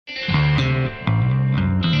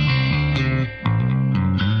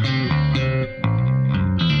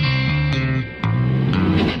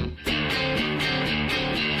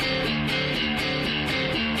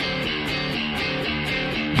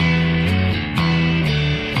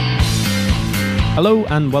Hello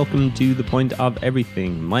and welcome to The Point of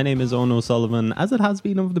Everything. My name is Owen O'Sullivan, as it has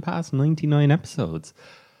been over the past 99 episodes.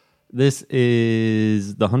 This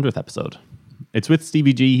is the 100th episode. It's with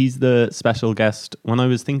Stevie G. He's the special guest. When I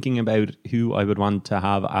was thinking about who I would want to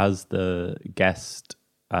have as the guest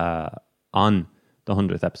on the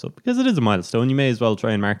 100th episode, because it is a milestone, you may as well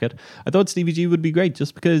try and mark it. I thought Stevie G would be great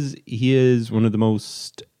just because he is one of the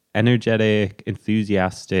most energetic,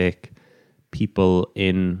 enthusiastic people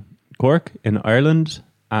in Cork, in Ireland,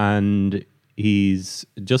 and he's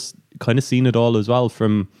just kind of seen it all as well,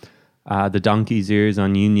 from the donkey's ears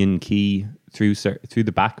on Union Quay through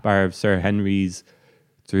the back bar of Sir Henry's,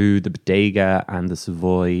 through the Bodega and the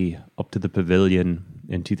Savoy, up to the Pavilion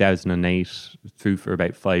in 2008, through for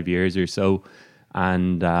about 5 years or so,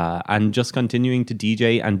 and just continuing to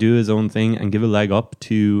DJ and do his own thing and give a leg up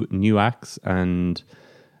to new acts and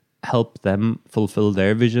help them fulfill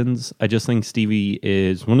their visions. I just think Stevie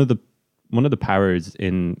is one of the powers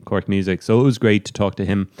in Cork music. So it was great to talk to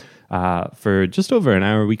him for just over an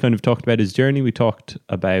hour. We kind of talked about his journey. We talked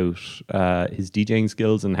about his DJing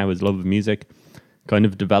skills and how his love of music kind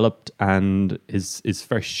of developed, and his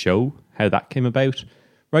first show, how that came about,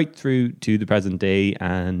 right through to the present day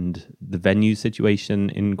and the venue situation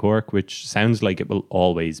in Cork, which sounds like it will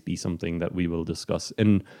always be something that we will discuss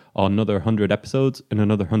in another 100 episodes, in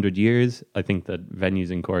another 100 years. I think that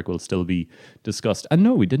venues in Cork will still be discussed. And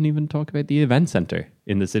no, we didn't even talk about the event centre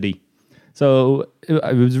in the city. So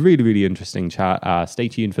it was a really, really interesting chat. Stay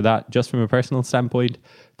tuned for that. Just from a personal standpoint,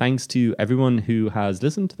 thanks to everyone who has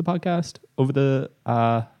listened to the podcast over the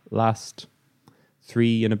last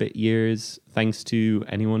 3 and a bit years. Thanks to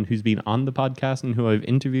anyone who's been on the podcast and who I've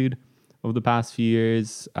interviewed over the past few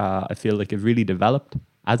years. I feel like I've really developed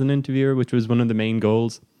as an interviewer, which was one of the main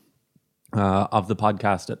goals of the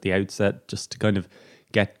podcast at the outset, just to kind of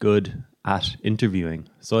get good at interviewing.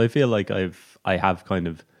 So I feel like I have kind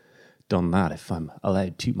of done that, if I'm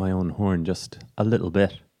allowed to toot my own horn just a little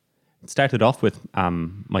bit. It started off with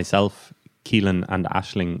myself, Keelan and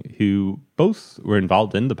Aisling, who both were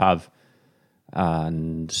involved in the PAV,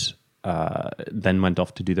 and then went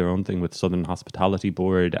off to do their own thing with Southern Hospitality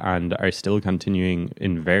Board, and are still continuing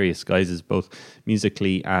in various guises, both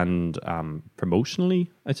musically and promotionally,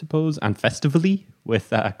 I suppose, and festivally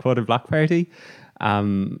with Quarter Black Party.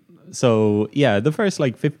 So yeah, the first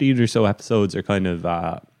 15 or so episodes are kind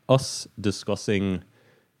of us discussing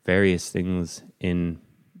various things in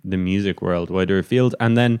the music world, wider afield,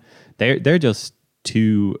 and then they're just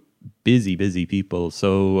two busy people.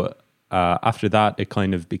 So after that, it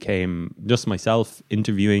kind of became just myself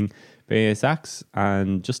interviewing various acts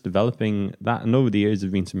and just developing that. And over the years, there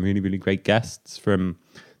have been some really, really great guests, from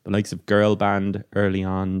the likes of Girl Band early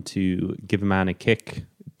on to Give a Man a Kick,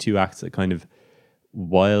 two acts at kind of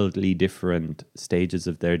wildly different stages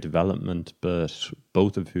of their development, but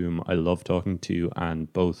both of whom I love talking to,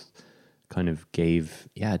 and both kind of gave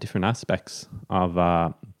different aspects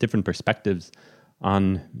of different perspectives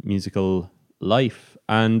on musical life,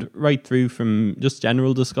 and right through from just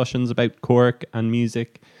general discussions about Cork and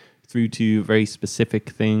music through to very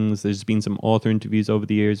specific things. There's been some author interviews over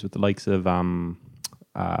the years with the likes of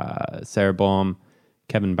Sarah Baum,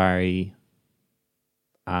 Kevin Barry,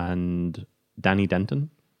 and Danny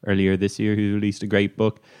Denton earlier this year, who released a great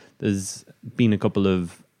book. There's been a couple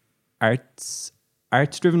of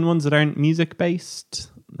arts-driven ones that aren't music-based.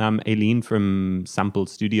 Aileen from Sample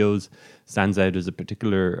Studios stands out as a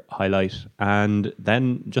particular highlight, and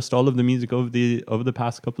then just all of the music over the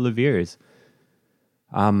past couple of years.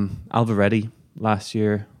 Alva Reddy last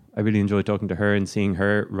year, I really enjoyed talking to her and seeing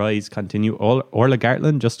her rise continue. Orla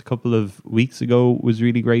Gartland just a couple of weeks ago was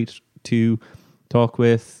really great to talk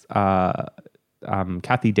with.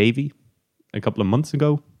 Kathy Davey a couple of months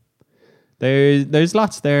ago. There's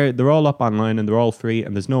lots there. They're all up online and they're all free,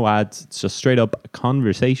 and there's no ads. It's just straight up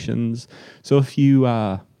conversations. So if you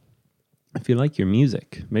like your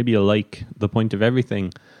music, maybe you'll like The Point of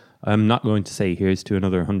Everything. I'm not going to say here's to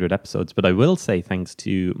another 100 episodes, but I will say thanks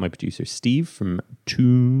to my producer Steve from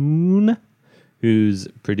Tune, he's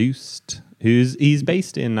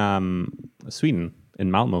based in Sweden, in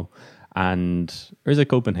Malmo. Or is it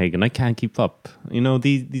Copenhagen? I can't keep up. You know,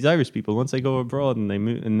 these Irish people, once they go abroad and they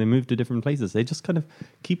move to different places, they just kind of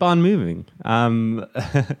keep on moving.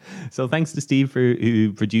 So thanks to Steve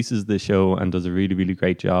who produces the show and does a really, really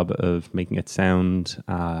great job of making it sound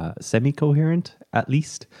semi-coherent, at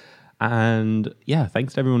least. And yeah,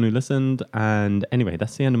 thanks to everyone who listened. And anyway,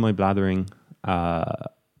 that's the end of my blathering.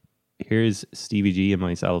 Here's Stevie G and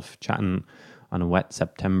myself chatting on a wet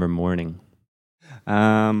September morning.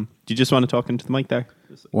 Do you just want to talk into the mic there?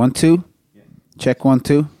 1, 2. Yeah. Check 1,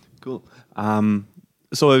 2. Cool.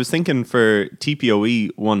 So I was thinking for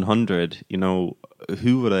TPOE 100,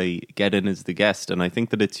 who would I get in as the guest? And I think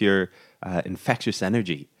that it's your infectious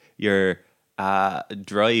energy, your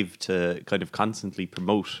drive to kind of constantly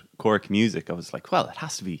promote Cork music. I was like, well, it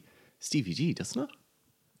has to be Stevie G, doesn't it?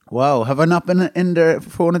 Wow, have I not been in there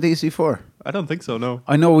for one of these before? I don't think so, no.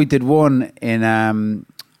 I know we did one in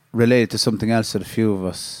related to something else that a few of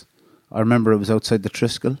us. I remember it was outside the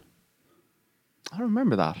Triskel. I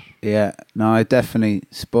remember that. Yeah, no, I definitely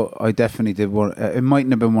did one. It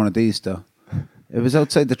mightn't have been one of these though. It was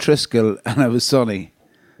outside the Triskel and it was sunny.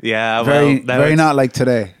 Yeah, very not like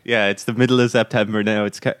today. Yeah, it's the middle of September now.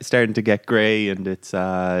 It's starting to get grey and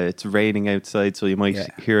it's raining outside, so you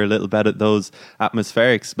might hear a little bit of those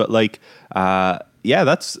atmospherics. But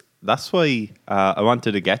that's why I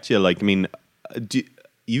wanted to get you. Like, I mean,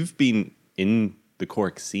 you've been in the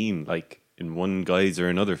Cork scene, like in one guise or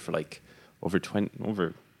another, for like over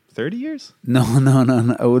 30 years? No.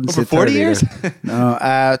 I wouldn't over say 40 years.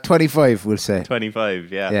 No, 25. We'll say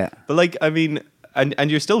 25. Yeah. But like, I mean.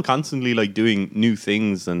 And you're still constantly like doing new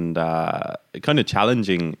things and kind of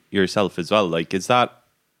challenging yourself as well. Like, is that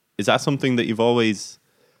something that you've always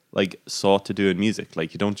like sought to do in music?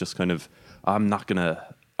 Like, you don't just kind of, I'm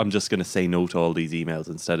just gonna say no to all these emails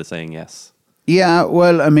instead of saying yes. Yeah,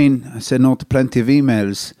 well, I mean, I said no to plenty of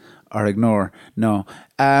emails or ignore. No,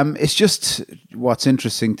 it's just what's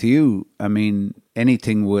interesting to you. I mean,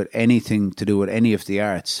 anything to do with any of the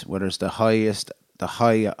arts, whether it's the high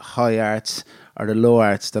arts or the low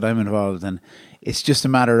arts that I'm involved in, it's just a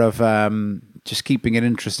matter of just keeping it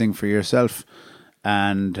interesting for yourself,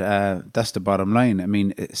 and that's the bottom line. I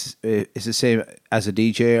mean, it's the same as a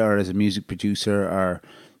DJ or as a music producer or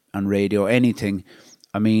on radio, anything.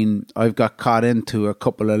 I mean, I've got caught into a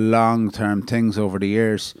couple of long-term things over the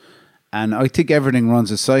years, and I think everything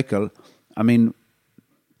runs a cycle. I mean,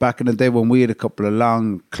 back in the day when we had a couple of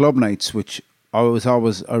long club nights, which I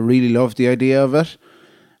really loved the idea of it.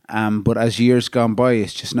 But as years gone by,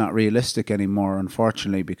 it's just not realistic anymore,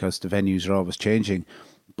 unfortunately, because the venues are always changing.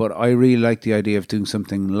 But I really like the idea of doing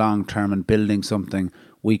something long term and building something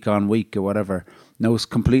week on week or whatever. Now it's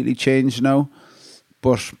completely changed now,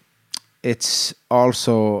 but it's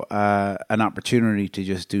also an opportunity to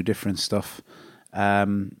just do different stuff.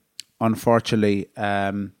 Unfortunately,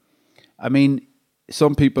 I mean,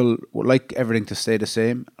 some people would like everything to stay the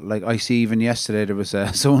same. Like, I see even yesterday there was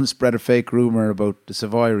someone spread a fake rumour about the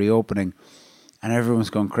Savoy reopening and everyone's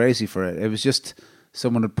gone crazy for it. It was just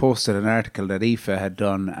someone had posted an article that Aoife had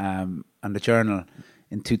done on the Journal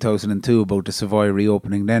in 2002 about the Savoy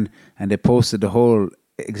reopening then, and they posted the whole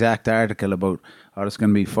exact article about there's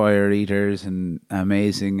going to be fire eaters and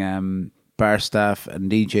amazing bar staff and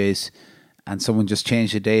DJs, and someone just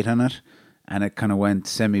changed the date on it. And it kind of went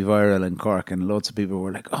semi-viral in Cork, and loads of people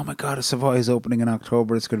were like, "Oh my God, the Savoy is opening in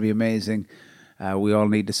October. It's going to be amazing. We all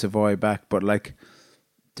need the Savoy back." But like,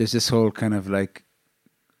 there's this whole kind of like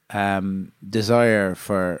desire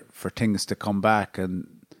for things to come back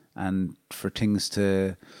and for things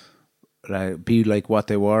to like be like what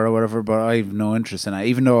they were or whatever. But I have no interest in it.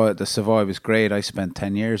 Even though the Savoy was great, I spent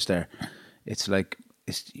 10 years there. It's like,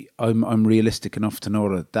 I'm realistic enough to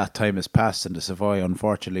know that time has passed, and the Savoy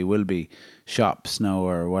unfortunately will be shops now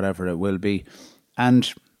or whatever it will be,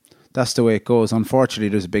 and that's the way it goes. Unfortunately,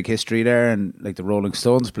 there's a big history there, and like the Rolling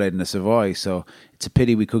Stones played in the Savoy, so it's a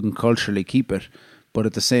pity we couldn't culturally keep it. But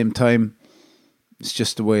at the same time, it's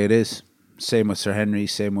just the way it is. Same with Sir Henry,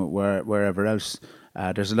 same with wherever else.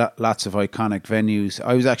 There's lots of iconic venues.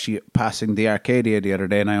 I was actually passing the Arcadia the other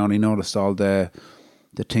day, and I only noticed all the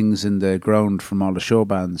things in the ground from all the show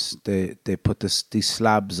bands. They put these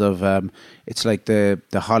slabs of it's like the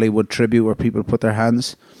Hollywood tribute where people put their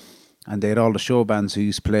hands, and they had all the show bands who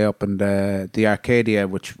used to play up in the Arcadia,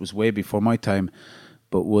 which was way before my time,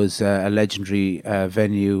 but was a legendary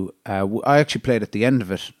venue. I actually played at the end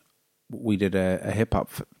of it. We did a hip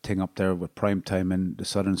hop thing up there with Primetime and the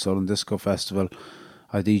Southern Soul and Disco Festival.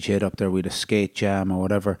 I DJ'd up there with a skate jam or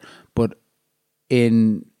whatever, but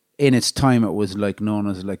in its time, it was like known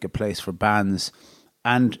as like a place for bands.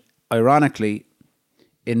 And ironically,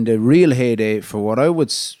 in the real heyday, for what I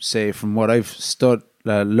would say from what I've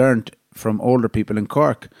learned from older people in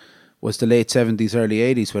Cork, was the late 70s, early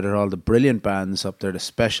 80s, where there are all the brilliant bands up there, the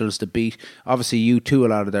Specials, the Beat. Obviously, U2, a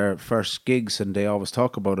lot of their first gigs, and they always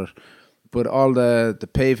talk about it. But all the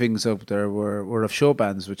pavings up there were of show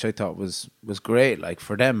bands, which I thought was great, like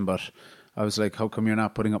for them, but I was like, how come you're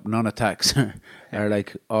not putting up non-attacks or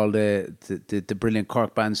like all the brilliant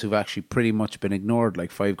Cork bands who've actually pretty much been ignored, like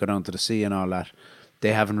Five Go Down to the Sea and all that.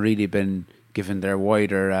 They haven't really been given their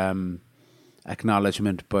wider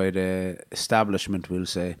acknowledgement by the establishment, we'll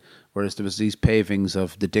say. Whereas there was these pavings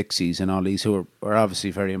of the Dixies and all these who were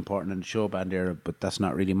obviously very important in the show band era, but that's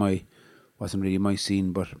not really wasn't really my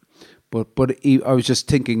scene. But I was just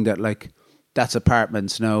thinking that like that's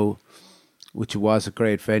Apartments now, which was a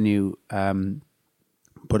great venue,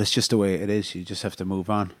 but it's just the way it is. You just have to move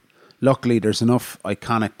on. Luckily, there's enough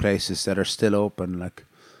iconic places that are still open, like,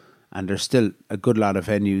 and there's still a good lot of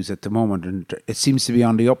venues at the moment, and it seems to be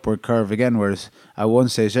on the upward curve again. Whereas at one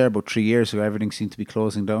stage there, about 3 years ago, everything seemed to be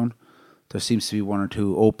closing down. There seems to be one or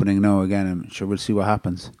two opening now again. I'm sure we'll see what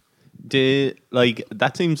happens.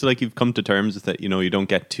 That seems like you've come to terms with it. You know, you don't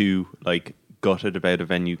get too like gutted about a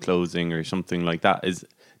venue closing or something like that.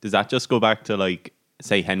 Does that just go back to like,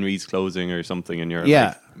 say, Henry's closing or something, and you're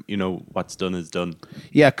like, you know, what's done is done?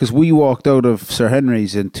 Yeah, because we walked out of Sir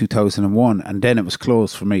Henry's in 2001, and then it was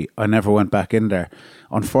closed for me. I never went back in there.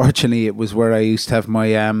 Unfortunately, it was where I used to have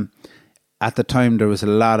my at the time there was a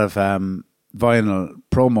lot of vinyl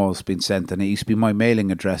promos being sent, and it used to be my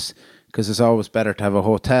mailing address, because it's always better to have a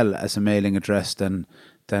hotel as a mailing address than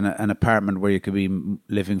an apartment where you could be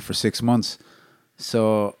living for 6 months.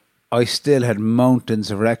 So I still had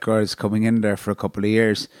mountains of records coming in there for a couple of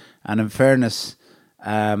years, and in fairness,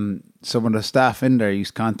 some of the staff in there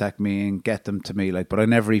used to contact me and get them to me, like, but I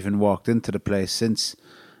never even walked into the place since,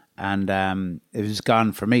 and it was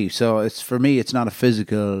gone for me. So it's not a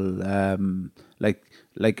physical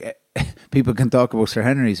like people can talk about Sir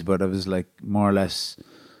Henry's, but it was like more or less,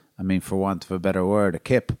 I mean, for want of a better word, a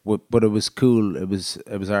kip. But it was cool. It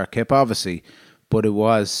was our kip, obviously, but it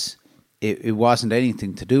wasn't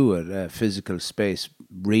anything to do with a physical space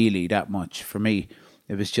really that much for me.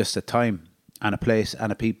 It was just a time and a place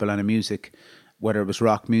and a people and a music, whether it was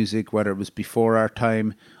rock music, whether it was before our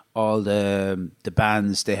time, all the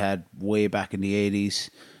bands they had way back in the 80s,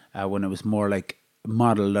 when it was more like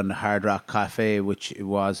modelled on the Hard Rock Cafe, which it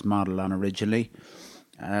was modelled on originally.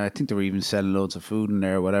 I think they were even selling loads of food in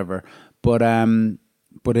there or whatever. But in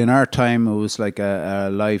our time, it was like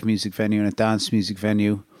a live music venue and a dance music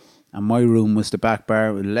venue. And my room was the back bar,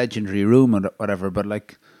 a legendary room or whatever. But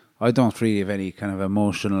like, I don't really have any kind of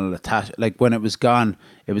emotional attachment. Like when it was gone,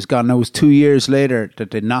 it was gone. Now, it was 2 years later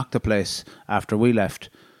that they knocked the place after we left.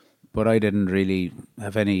 But I didn't really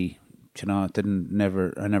have any, you know, I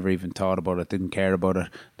never even thought about it, didn't care about it.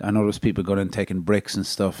 I know there's people going and taking bricks and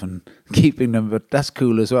stuff and keeping them, but that's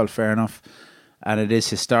cool as well, fair enough. And it is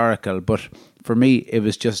historical. But for me, it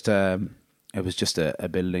was just a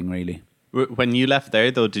building, really. When you left there,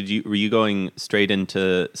 though, were you going straight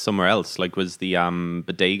into somewhere else? Like, was the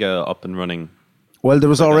bodega up and running? Well, there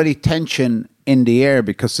was already tension in the air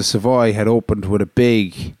because the Savoy had opened with a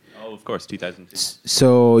big... Oh, of course, 2002.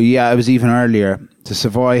 So, yeah, it was even earlier. The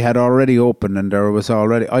Savoy had already opened, and there was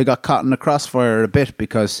already... I got caught in the crossfire a bit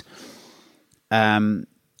because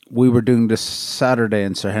we were doing this Saturday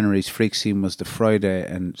and Sir Henry's Freak Scene was the Friday,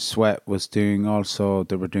 and Sweat was doing also,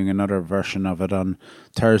 they were doing another version of it on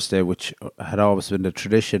Thursday, which had always been the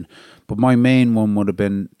tradition. But my main one would have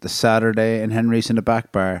been the Saturday in Henry's in the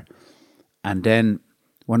back bar. And then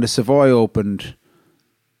when the Savoy opened,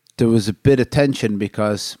 there was a bit of tension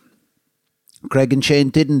because Greg and Shane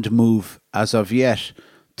didn't move as of yet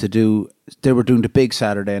they were doing the big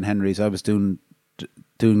Saturday in Henry's. I was doing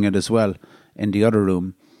it as well in the other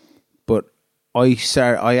room. But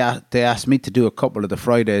they asked me to do a couple of the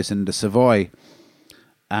Fridays in the Savoy,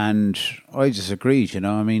 and I just agreed, you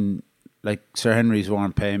know. I mean, like, Sir Henry's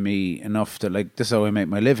weren't paying me enough to, like, this is how I make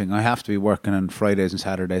my living. I have to be working on Fridays and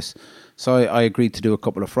Saturdays. So I agreed to do a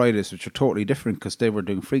couple of Fridays, which are totally different because they were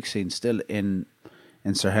doing Freak Scene still in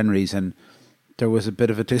Sir Henry's, and there was a bit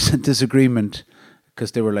of a disagreement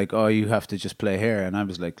because they were like, oh, you have to just play here. And I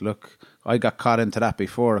was like, look, I got caught into that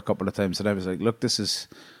before a couple of times, and I was like, look, this is...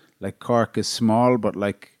 Like, Cork is small, but,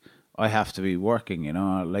 like, I have to be working, you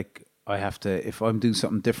know. Like, I have to... If I'm doing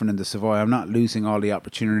something different in the Savoy, I'm not losing all the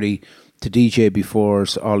opportunity to DJ before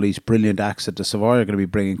all these brilliant acts that the Savoy are going to be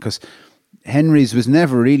bringing. Because Henry's was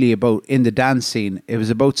never really about, in the dance scene, it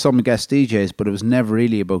was about some guest DJs, but it was never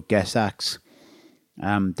really about guest acts.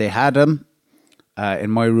 They had them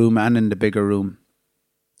in my room and in the bigger room.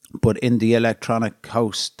 But in the electronic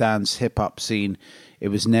house, dance, hip-hop scene... It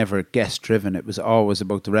was never guest driven. It was always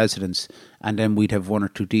about the residents. And then we'd have one or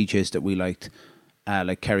two DJs that we liked,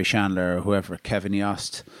 like Kerry Chandler or whoever, Kevin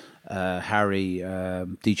Yost, Harry,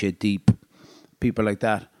 DJ Deep, people like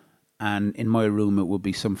that. And in my room, it would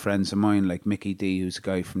be some friends of mine, like Mickey D, who's a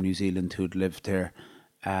guy from New Zealand who'd lived there.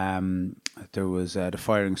 There was the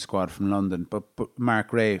Firing Squad from London, but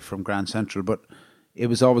Mark Ray from Grand Central. But it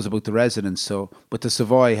was always about the residents. So, but the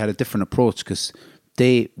Savoy had a different approach because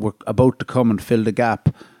they were about to come and fill the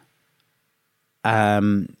gap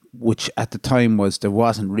which at the time there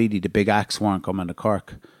wasn't really the big acts weren't coming to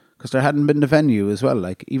Cork because there hadn't been the venue as well.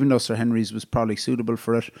 Like, even though Sir Henry's was probably suitable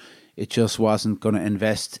for it, it just wasn't going to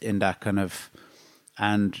invest in that kind of.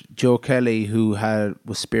 And Joe Kelly, who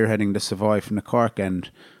was spearheading the Savoy from the Cork end,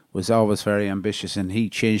 was always very ambitious, and he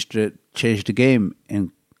changed the game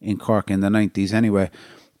in Cork in the 90s anyway.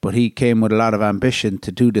 But he came with a lot of ambition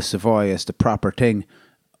to do the Savoy as the proper thing,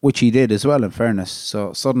 which he did as well, in fairness.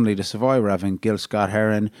 So suddenly the Savoy were having Gil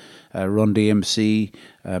Scott-Heron, Run DMC,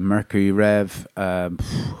 Mercury Rev,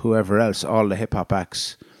 whoever else, all the hip-hop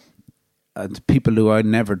acts. And people who I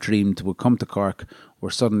never dreamed would come to Cork were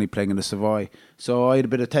suddenly playing in the Savoy. So I had a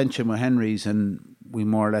bit of tension with Henry's, and we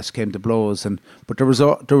more or less came to blows. But there was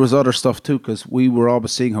other stuff too, because we were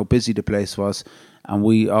always seeing how busy the place was, and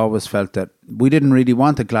we always felt that we didn't really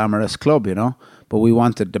want a glamorous club, but we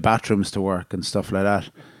wanted the bathrooms to work and stuff like that.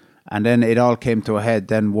 And then it all came to a head.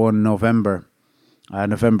 Then one November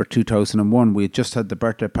 2001, we had just had the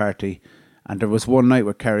birthday party, and there was one night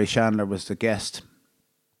where Kerry Chandler was the guest,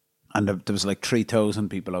 and there was like 3,000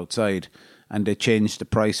 people outside, and they changed the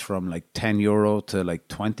price from like €10 to like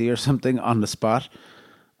 20 or something on the spot.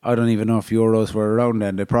 I don't even know if euros were around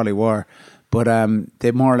then. They probably were, but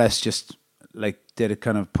they more or less just like did a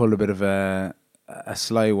kind of pull a bit of a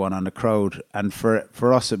sly one on the crowd. And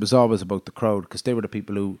for us, it was always about the crowd, because they were the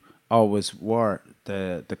people who always were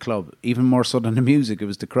the club. Even more so than the music, it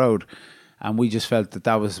was the crowd. And we just felt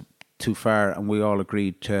that was too far, and we all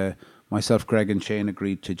agreed to. Myself, Greg, and Shane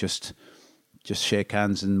agreed to just shake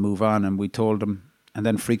hands and move on, and we told them. And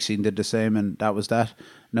then Freak Scene did the same, and that was that.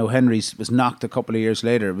 Now, Henry's was knocked a couple of years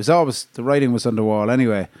later. It was always, the writing was on the wall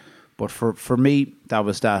anyway. But for me, that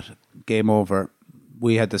was that. Game over.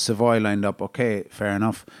 We had the Savoy lined up. Okay, fair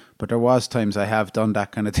enough. But there was times I have done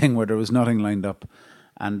that kind of thing where there was nothing lined up.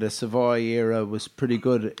 And the Savoy era was pretty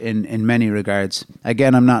good in many regards.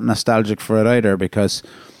 Again, I'm not nostalgic for it either, because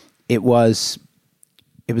it was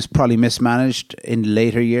probably mismanaged in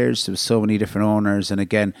later years. There was so many different owners, and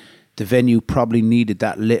again, the venue probably needed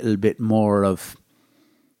that little bit more of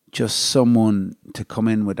just someone to come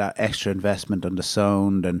in with that extra investment on the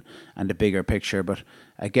sound and the bigger picture. But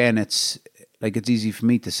again, it's easy for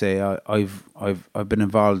me to say I've been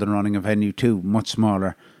involved in running a venue too, much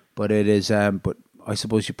smaller, but it is. But I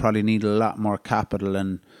suppose you probably need a lot more capital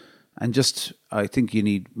and just, I think you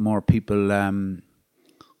need more people.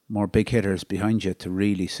 More big hitters behind you to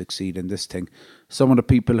really succeed in this thing. Some of the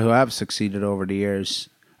people who have succeeded over the years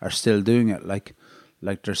are still doing it. Like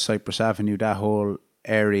there's Cypress Avenue, that whole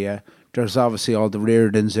area. There's obviously all the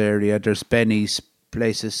Reardon's area. There's Benny's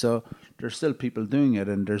places. So there's still people doing it,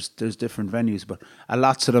 and there's different venues. But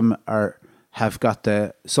lots of them have got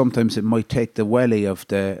sometimes it might take the welly of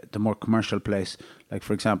the more commercial place. Like,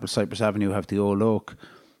 for example, Cypress Avenue have the Old Oak.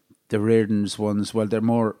 The Reardon's ones, well, they're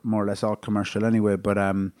more or less all commercial anyway, but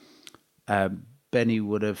Benny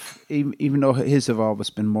would have, even though his have always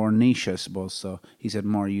been more niche, I suppose, so he's had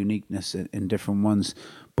more uniqueness in different ones.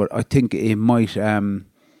 But I think it might,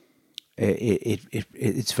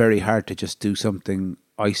 it's very hard to just do something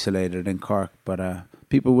isolated in Cork, but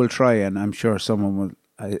people will try, and I'm sure someone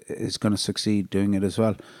is going to succeed doing it as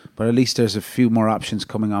well. But at least there's a few more options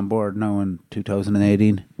coming on board now in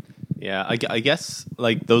 2018. Yeah, I guess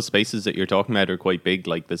like those spaces that you're talking about are quite big,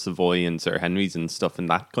 like the Savoy and Sir Henry's and stuff, and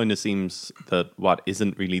that kind of seems that what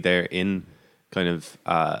isn't really there in kind of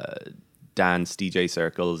dance DJ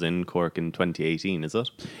circles in Cork in 2018, is it?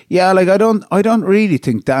 Yeah, like I don't really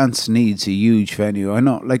think dance needs a huge venue. I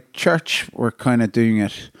know, like church, we're kind of doing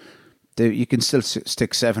it. You can still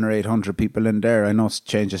stick 700 or 800 people in there. I know it's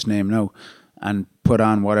changed its name now, and put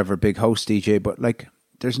on whatever big host DJ, but like,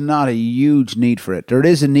 there's not a huge need for it. There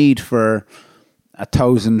is a need for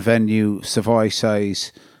 1,000 venue Savoy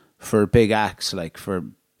size for big acts, like for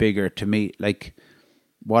bigger to meet. Like,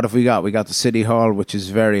 what have we got? We got the City Hall, which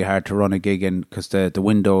is very hard to run a gig in because the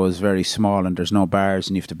window is very small and there's no bars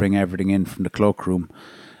and you have to bring everything in from the cloakroom.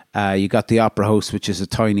 You got the Opera House, which is a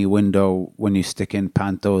tiny window when you stick in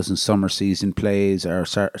pantos and summer season plays, or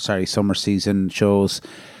summer season shows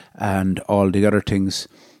and all the other things.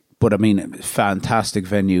 But I mean, fantastic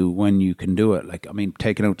venue when you can do it. Like, I mean,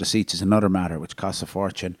 taking out the seats is another matter, which costs a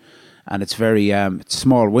fortune. And it's very, it's a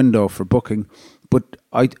small window for booking. But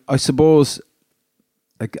I suppose,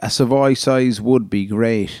 like, a Savoy size would be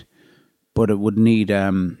great, but it would need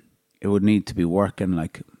to be working.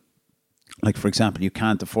 Like for example, you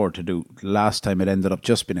can't afford to do. Last time it ended up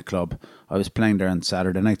just being a club. I was playing there on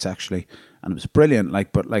Saturday nights actually, and it was brilliant.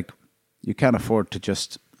 Like, but like, you can't afford to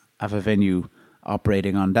just have a venue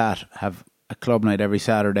operating on that. Have a club night every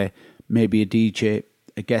Saturday, maybe a DJ,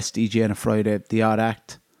 a guest DJ on a Friday, the odd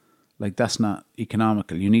act. Like, that's not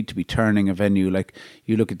economical. You need to be turning a venue. Like,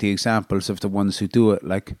 you look at the examples of the ones who do it,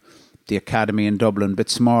 like the Academy in Dublin, a bit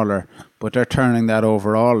smaller, but they're turning that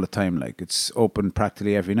over all the time. Like, it's open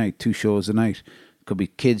practically every night, 2 shows a night. Could be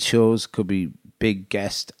kids shows, could be big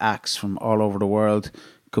guest acts from all over the world,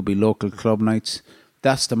 could be local club nights.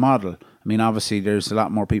 That's the model. I mean, obviously there's a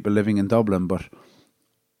lot more people living in Dublin, but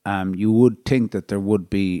you would think that there would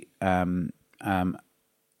be a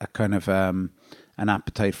kind of an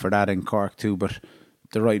appetite for that in Cork too, but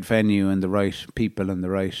the right venue and the right people in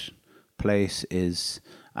the right place is,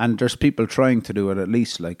 and there's people trying to do it at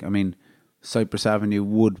least. Like, I mean, Cypress Avenue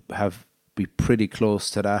would be pretty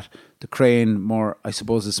close to that. The Crane, more, I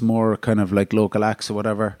suppose it's more kind of like local acts or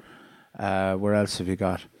whatever. Where else have you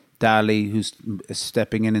got? Dali, who's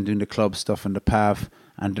stepping in and doing the club stuff, and the PAV,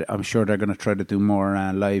 and I'm sure they're going to try to do more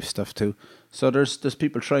live stuff too. So there's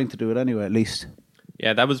people trying to do it anyway, at least.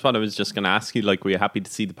 Yeah, that was what I was just going to ask you. Like, were you happy to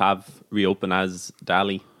see the PAV reopen as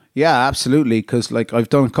Dali? Yeah, absolutely. Because like, I've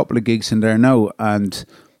done a couple of gigs in there now, and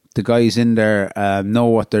the guys in there know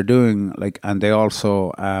what they're doing. Like, and they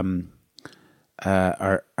also are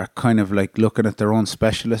kind of like looking at their own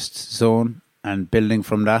specialist zone and building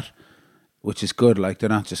from that, which is good. Like, they're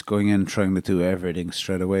not just going in trying to do everything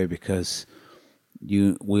straight away, because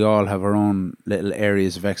we all have our own little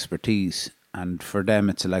areas of expertise, and for them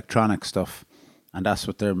it's electronic stuff. And that's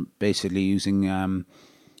what they're basically using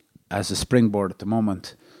as a springboard at the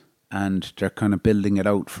moment. And they're kind of building it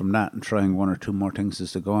out from that and trying 1 or 2 more things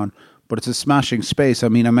as they go on. But it's a smashing space. I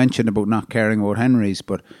mean, I mentioned about not caring about Henry's,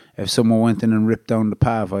 but if someone went in and ripped down the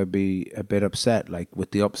PAV, I'd be a bit upset, like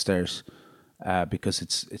with the upstairs, because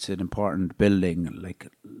it's an important building, like,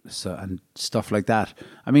 so, and stuff like that.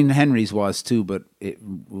 I mean, Henry's was too, but it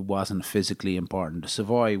wasn't physically important. The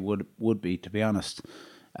Savoy would be, to be honest.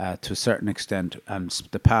 To a certain extent, and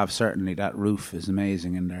the PAV, certainly, that roof is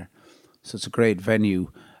amazing in there, so it's a great venue.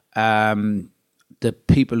 The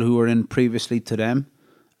people who were in previously to them,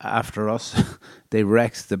 after us, they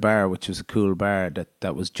wrecked the bar, which was a cool bar.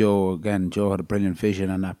 That was Joe. Again, Joe had a brilliant vision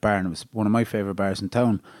on that bar, and it was one of my favourite bars in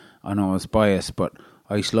town. I know I was biased, but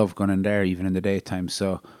I used to love going in there even in the daytime.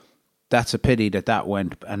 So that's a pity that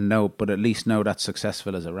went, and no, but at least now that's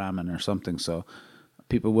successful as a ramen or something. So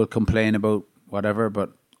people will complain about whatever,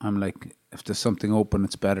 but I'm like, if there's something open,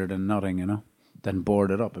 it's better than nothing, than board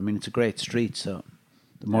it up. I mean, it's a great street, so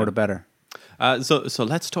the more the better. So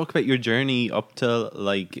let's talk about your journey up to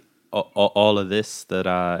like all of this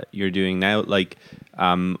that you're doing now. Like,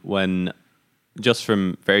 when just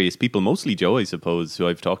from various people, mostly Joe, I suppose, who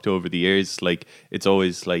I've talked to over the years, like, it's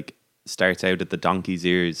always like starts out at the donkey's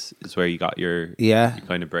ears is where you got your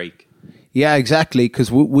kind of break. Yeah, exactly.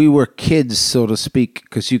 Because we were kids, so to speak.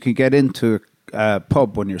 Because you can get into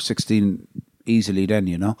pub when you're 16 easily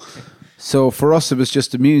then, so for us it was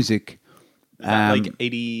just the music. Like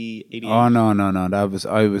 80 oh no,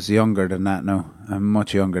 I was younger than that. No, I'm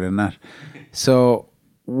much younger than that. So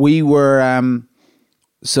we were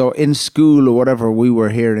so in school or whatever, we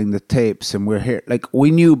were hearing the tapes, and we're here, like, we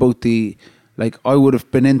knew about I would have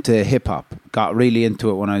been into hip hop, got really into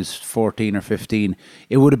it when I was 14 or 15.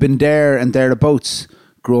 It would have been there and thereabouts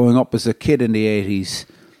growing up as a kid in the 80s.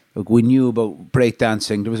 Like, we knew about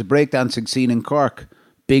breakdancing. There was a breakdancing scene in Cork,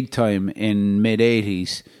 big time, in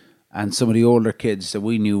mid-80s, and some of the older kids that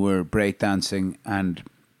we knew were breakdancing, and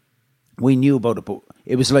we knew about it, but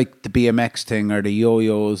it was like the BMX thing or the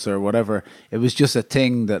yo-yos or whatever. It was just a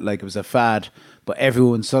thing that, like, it was a fad, but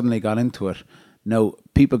everyone suddenly got into it. Now,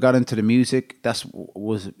 people got into the music.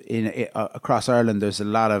 Was across Ireland, there's a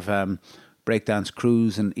lot of breakdance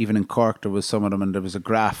crews, and even in Cork there was some of them, and there was a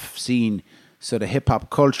graph scene. So the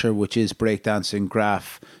hip-hop culture, which is breakdancing,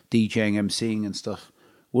 graph, DJing, MCing and stuff,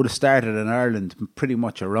 would have started in Ireland pretty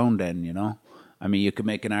much around then, I mean, you could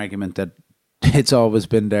make an argument that it's always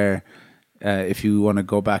been there if you want to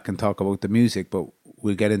go back and talk about the music, but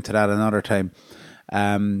we'll get into that another time.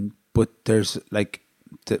 But there's, like,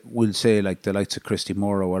 we'll say, like, the likes of Christy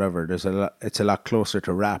Moore or whatever, it's a lot closer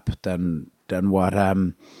to rap than what...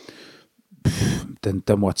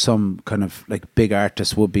 than what some kind of like big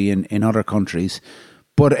artists would be in other countries.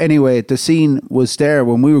 But anyway, the scene was there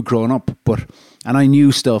when we were growing up, and I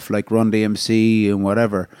knew stuff like Run DMC and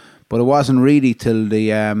whatever, but it wasn't really till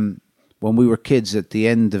when we were kids at the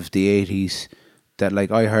end of the 80s that,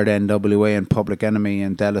 like, I heard NWA and Public Enemy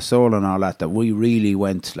and De La Soul and all that we really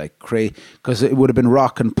went like crazy, because it would have been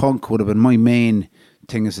rock and punk would have been my main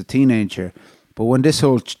thing as a teenager. But when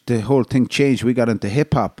the whole thing changed, we got into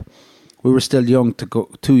hip hop. We were still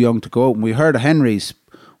too young to go out, and we heard of Henry's,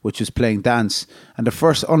 which was playing dance. And the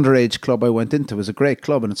first underage club I went into was a great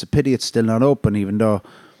club, and it's a pity it's still not open, even though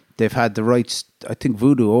they've had the rights. I think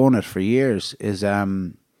Voodoo own it for years. Is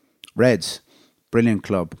Reds, brilliant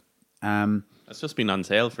club. It's just been on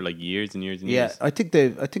sale for like years and years and Yeah, years. I think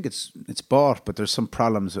it's bought, but there's some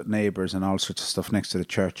problems with neighbours and all sorts of stuff next to the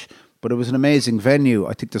church. But it was an amazing venue.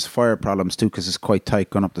 I think there's fire problems too because it's quite tight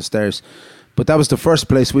going up the stairs. But that was the first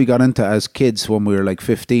place we got into as kids when we were like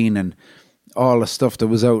 15, and all the stuff that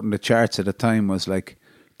was out in the charts at the time was like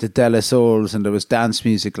the De La Souls, and there was dance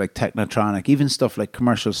music like Technotronic, even stuff like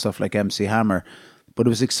commercial stuff like MC Hammer. But it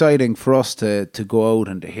was exciting for us to go out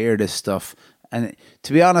and to hear this stuff. And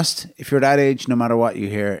to be honest, if you're that age, no matter what you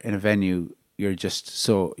hear in a venue, you're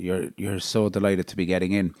so delighted to be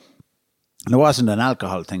getting in. And it wasn't an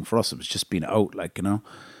alcohol thing for us; it was just being out, like, you know,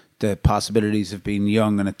 the possibilities of being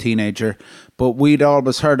young and a teenager. But we'd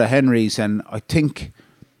always heard of Henry's, and I think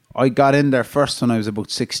I got in there first when I was about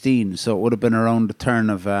 16, so it would have been around the turn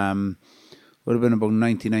of would have been about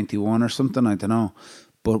 1991 or something. I don't know,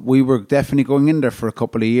 but we were definitely going in there for a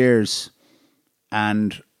couple of years,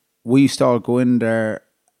 and we used to all go in there,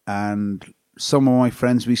 and some of my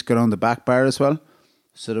friends, we used to go down the back bar as well.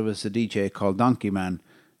 So there was a DJ called Donkey Man,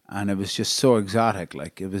 and it was just so exotic.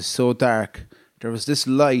 Like, it was so dark. There was this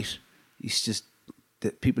light.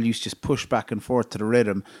 People used to just push back and forth to the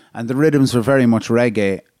rhythm, and the rhythms were very much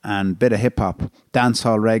reggae and bit of hip hop,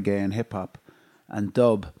 dancehall reggae and hip hop and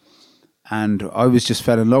dub. And I was just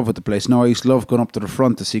fell in love with the place. Now I used to love going up to the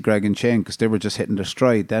front to see Greg and Shane because they were just hitting their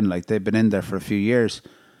stride then. Like, they'd been in there for a few years.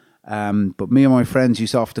 But me and my friends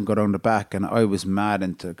used to often go down the back, and I was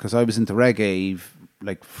mad because I was into reggae,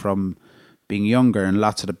 like, from being younger, and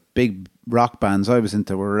lots of the big rock bands I was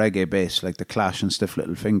into were reggae based, like the Clash and Stiff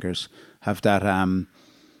Little Fingers have that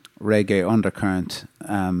reggae undercurrent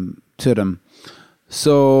to them.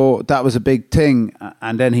 So that was a big thing,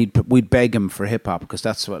 and then we'd beg him for hip hop because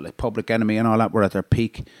that's what, like, Public Enemy and all that were at their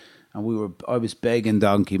peak, and I was begging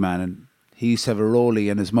Donkey Man, and he used to have a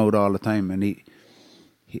rollie in his mouth all the time, and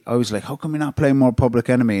I was like, how come you're not playing more Public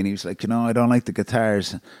Enemy? And he was like, I don't like the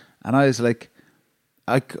guitars. And I was like,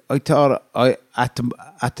 I thought at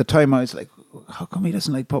the time I was like, how come he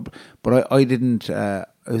doesn't like Public? But I didn't. It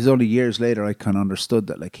was only years later I kind of understood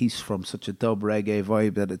that, like, he's from such a dub reggae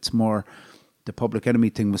vibe that it's more, the Public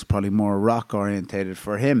Enemy thing was probably more rock orientated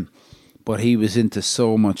for him. But he was into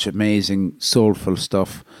so much amazing soulful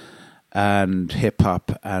stuff and hip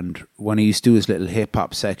hop, and when he used to do his little hip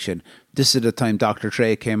hop section, this is the time Dr.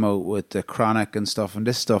 Dre came out with the Chronic and stuff, and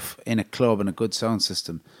this stuff in a club and a good sound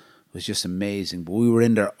system was just amazing. But we were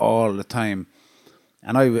in there all the time,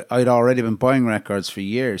 and I'd already been buying records for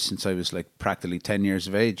years, since I was like practically 10 years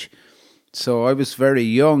of age. So I was very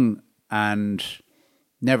young and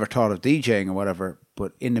never thought of DJing or whatever.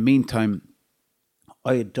 But in the meantime,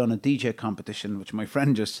 I had done a DJ competition, which my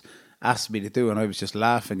friend just asked me to do, and I was just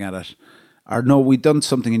laughing at it. Or no, we'd done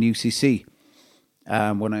something in UCC.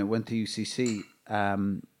 When I went to UCC,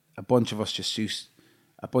 a bunch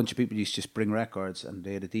of people used to just bring records, and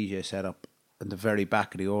they had a DJ set up in the very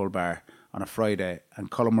back of the old bar on a Friday. And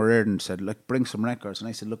Colin O'Riordan said, look, bring some records. And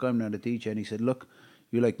I said, look, I'm not a DJ. And he said, look,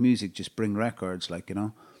 you like music, just bring records, like, you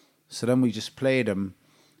know. So then we just played them.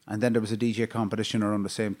 And then there was a DJ competition around the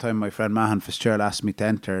same time. My friend Mahan Fitzgerald asked me to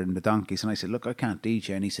enter in the Donkeys, and I said, look, I can't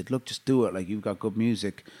DJ. And he said, look, just do it. Like, you've got good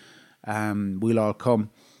music. We'll all come.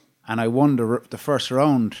 And I won the first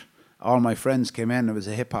round. All my friends came in. It was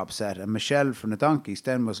a hip-hop set. And Michelle from the Donkeys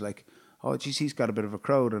then was like, oh, geez, he's got a bit of a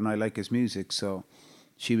crowd, and I like his music. So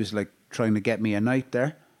she was, like, trying to get me a night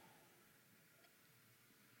there.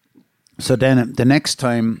 So then the next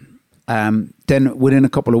time, then within a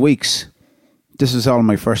couple of weeks, this was all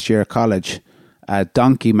my first year of college,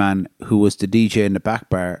 Donkey Man, who was the DJ in the back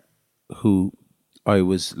bar, who I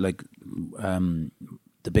was like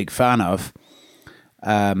the big fan of,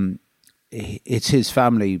 it's his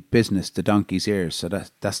family business, the Donkey's Ears, so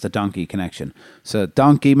that's the Donkey connection. So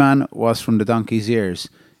Donkey Man was from the Donkey's Ears.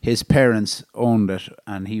 His parents owned it,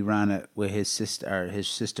 and he ran it with his sister. His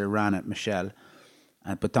sister ran it, Michelle,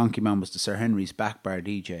 but Donkey Man was the Sir Henry's back bar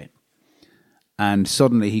DJ. And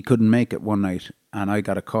suddenly he couldn't make it one night, and I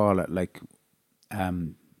got a call at like, I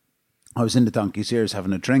was in the Donkey's Ears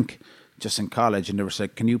having a drink just in college, and they were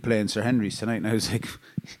like, can you play in Sir Henry's tonight? And I was like,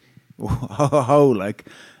 how, like,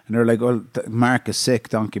 and they were like, well, Mark is sick,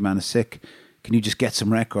 Donkey Man is sick, can you just get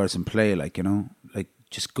some records and play, like, you know, like,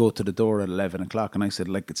 just go to the door at 11 o'clock. And I said,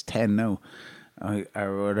 like, it's 10 now,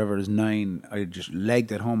 or whatever it is, 9. I just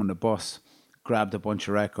legged it home on the bus, grabbed a bunch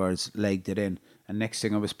of records, legged it in, and next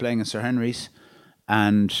thing I was playing in Sir Henry's.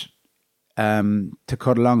 And to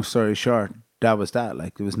cut a long story short, that was that.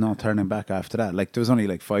 Like, there was no turning back after that. Like, there was only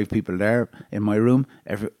like 5 people there in my room.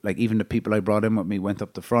 Like, even the people I brought in with me went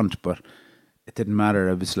up the front, but it didn't matter.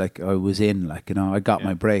 It was like I was in, like, you know, I got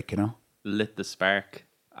my break, you know. Lit the spark.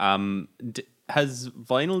 Has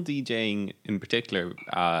vinyl DJing in particular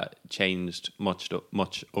changed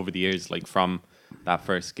much over the years, like from that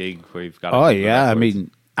first gig where you've got? Oh yeah, I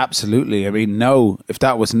mean, absolutely. I mean, no, if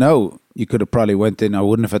that was no, you could have probably went in. I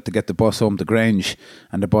wouldn't have had to get the bus home to Grange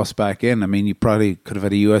and the bus back in. I mean, you probably could have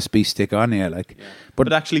had a USB stick on you, like. Yeah.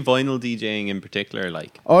 But actually, vinyl DJing in particular,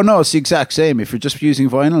 like. Oh no, it's the exact same. If you're just using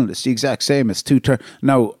vinyl, it's the exact same. It's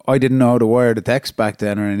Now, I didn't know how to wire the decks back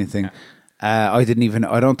then or anything. Yeah. I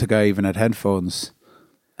don't think I even had headphones.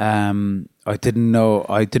 I didn't know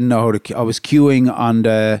how to. I was queuing on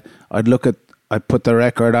the. I'd put the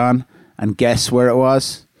record on and guess where it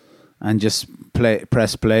was, and just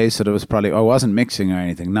press play. So there was probably, I wasn't mixing or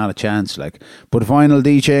anything, not a chance. Like, but vinyl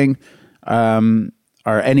DJing,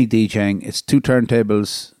 or any DJing, it's 2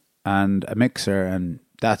 turntables and a mixer, and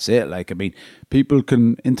that's it. Like, I mean, people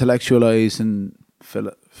can intellectualize and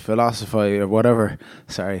philosophize or whatever.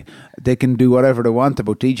 Sorry, they can do whatever they want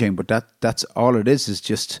about DJing, but that's all it is. Is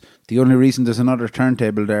just the only reason there's another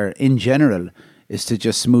turntable there in general is to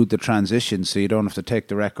just smooth the transition, so you don't have to take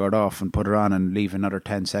the record off and put it on and leave another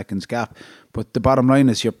 10 seconds gap. But the bottom line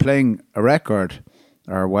is, you're playing a record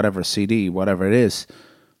or whatever, CD, whatever it is,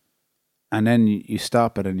 and then you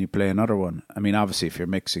stop it and you play another one. I mean, obviously, if you're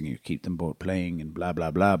mixing, you keep them both playing and blah,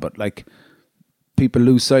 blah, blah. But like, people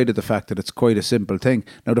lose sight of the fact that it's quite a simple thing.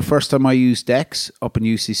 Now, the first time I used decks up in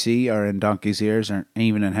UCC or in Donkey's Ears or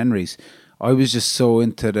even in Henry's, I was just so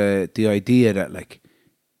into the idea that, like,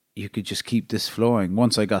 you could just keep this flowing.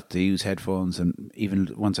 Once I got to use headphones, and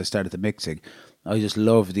even once I started the mixing, I just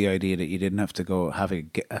loved the idea that you didn't have to go have a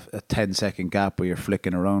 10-second gap where you're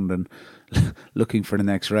flicking around and looking for the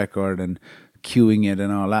next record and queuing it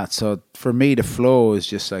and all that. So for me, the flow is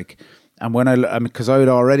just like, and because I had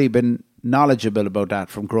already been knowledgeable about that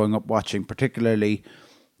from growing up watching, particularly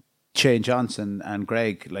Shane Johnson and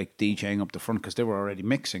Greg, like, DJing up the front, because they were already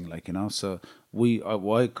mixing, like, you know. So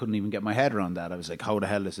I couldn't even get my head around that. I was like, how the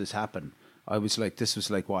hell does this happen? I was like, this was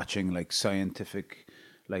like watching like scientific,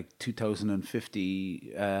 like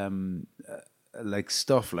 2050 like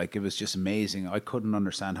stuff. Like, it was just amazing. I couldn't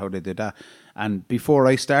understand how they did that. And before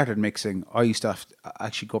I started mixing, I used to have to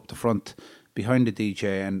actually go up the front behind the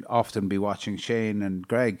DJ and often be watching Shane and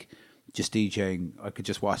Greg just DJing. I could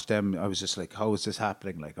just watch them. I was just like, how is this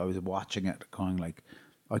happening? Like, I was watching it going like,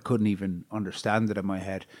 I couldn't even understand it in my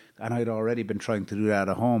head. And I'd already been trying to do that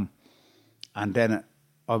at home. And then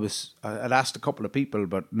I'd asked a couple of people,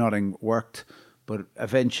 but nothing worked. But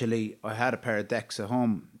eventually I had a pair of decks at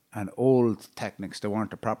home, and old Technics, they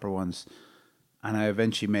weren't the proper ones. And I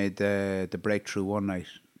eventually made the breakthrough one night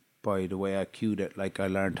by the way I cued it. Like, I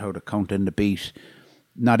learned how to count in the beat,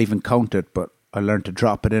 not even count it, but I learned to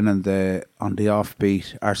drop it in on the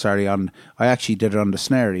offbeat. I actually did it on the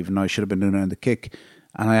snare, even though I should have been doing it on the kick.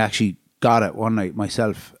 And I actually got it one night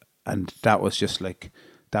myself, and that was just like,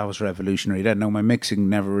 that was revolutionary. Then, now, my mixing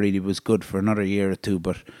never really was good for another year or two,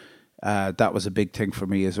 but that was a big thing for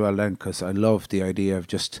me as well then, because I loved the idea of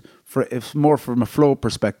it's more from a flow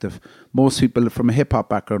perspective. Most people from a hip hop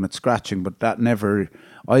background, it's scratching, but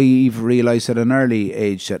I even realised at an early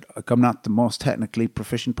age that, like, I'm not the most technically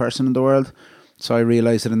proficient person in the world. So I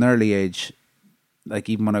realised at an early age, like,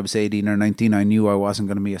 even when I was 18 or 19, I knew I wasn't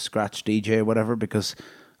going to be a scratch DJ or whatever, because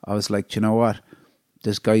I was like, do you know what?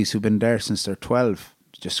 There's guys who've been there since they're 12,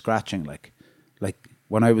 just scratching. Like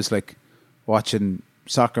when I was like watching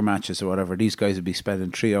soccer matches or whatever, these guys would be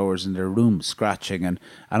spending 3 hours in their room scratching, and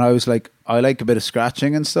I was like, I like a bit of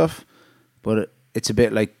scratching and stuff, but it's a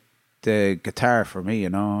bit like the guitar for me, you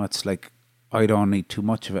know. It's like, I don't need too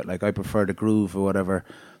much of it. Like, I prefer the groove or whatever.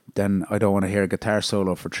 Then I don't want to hear a guitar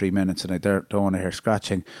solo for 3 minutes, and I don't want to hear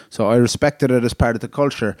scratching. So I respected it as part of the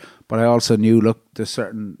culture, but I also knew, look, there's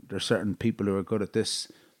certain people who are good at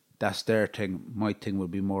this. That's their thing. My thing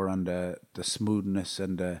would be more on the smoothness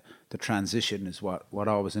and the transition is what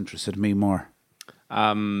always interested me more.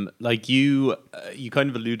 Like you kind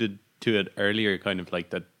of alluded to it earlier, kind of like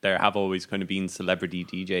that there have always kind of been celebrity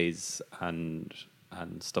DJs and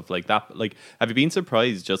stuff like that. Like, have you been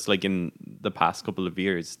surprised, just like in the past couple of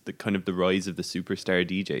years, the kind of the rise of the superstar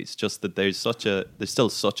DJs? Just that there's still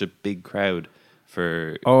such a big crowd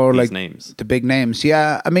for these like names. The big names.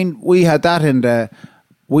 Yeah, I mean, we had that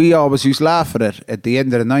we always used to laugh at it at the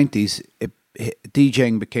end of the 90s.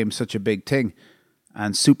 DJing became such a big thing,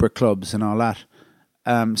 and super clubs and all that.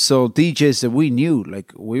 So DJs that we knew,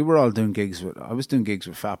 like, we were all doing gigs with. I was doing gigs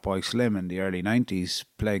with Fatboy Slim in the early 90s,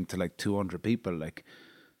 playing to like 200 people, like,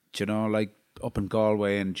 you know, like up in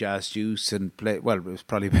Galway and Jazz Juice, and it was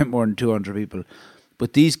probably a bit more than 200 people.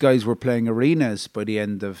 But these guys were playing arenas by the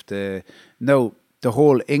end of the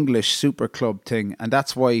whole English super club thing, and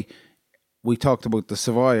that's why we talked about the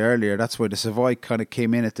Savoy earlier. That's why the Savoy kind of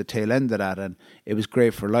came in at the tail end of that, and it was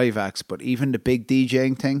great for live acts. But even the big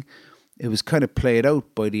DJing thing, it was kind of played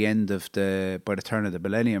out by the turn of the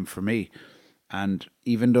millennium for me. And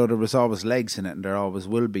even though there was always legs in it, and there always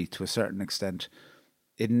will be to a certain extent,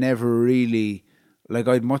 it never really, like,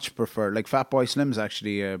 I'd much prefer, like, Fatboy Slim's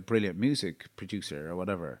actually a brilliant music producer or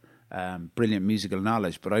whatever, brilliant musical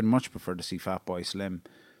knowledge, but I'd much prefer to see Fatboy Slim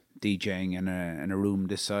DJing in a room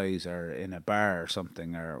this size or in a bar or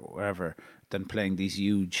something or wherever than playing these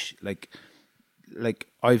huge, like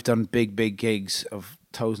I've done big gigs of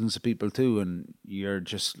thousands of people too, and you're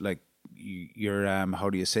just like, you're how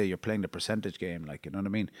do you say, you're playing the percentage game, like, you know what I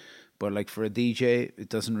mean? But like for a DJ, it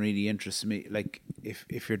doesn't really interest me. Like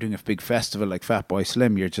if you're doing a big festival like Fatboy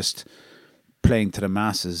Slim, you're just playing to the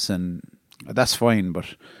masses, and that's fine.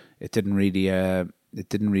 But it didn't really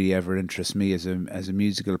ever interest me as a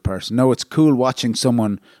musical person. No, it's cool watching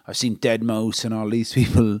someone. I've seen Dead Mouse and all these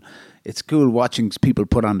people. It's cool watching people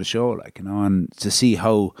put on the show, like, you know, and to see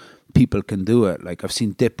how people can do it. Like, I've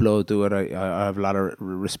seen Diplo do it. I have a lot of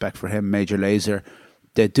respect for him. Major Lazer,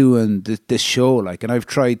 they're doing this show, like, and I've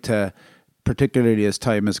tried to, particularly as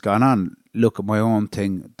time has gone on, look at my own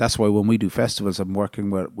thing. That's why when we do festivals, I'm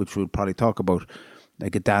working with, which we'll probably talk about,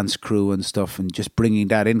 like a dance crew and stuff, and just bringing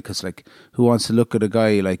that in, because like, who wants to look at a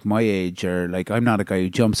guy like my age, or like, I'm not a guy who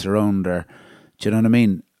jumps around, or do you know what I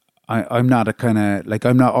mean? I'm not a kind of, like,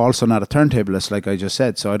 I'm not also not a turntablist, like I just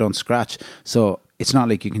said, so I don't scratch. So it's not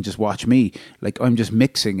like you can just watch me. Like, I'm just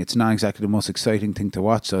mixing. It's not exactly the most exciting thing to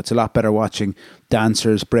watch. So it's a lot better watching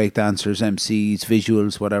dancers, break dancers, MCs,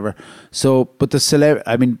 visuals, whatever. So, but there's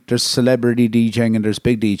celebrity DJing and there's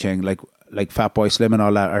big DJing, like Fatboy Slim and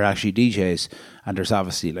all that are actually DJs, and there's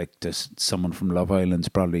obviously, like, there's someone from Love Island's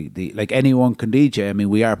probably like, anyone can DJ. I mean,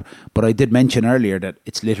 we are, but I did mention earlier that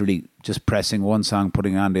it's literally just pressing one song,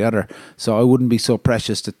 putting on the other. So I wouldn't be so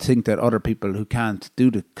precious to think that other people who can't do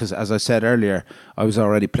it, because as I said earlier, I was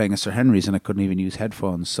already playing a Sir Henry's and I couldn't even use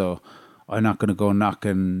headphones. So I'm not going to go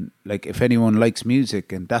knocking, like, if anyone likes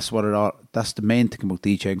music, and that's the main thing about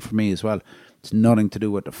DJing for me as well. It's nothing to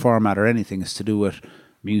do with the format or anything. It's to do with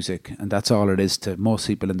music, and that's all it is to most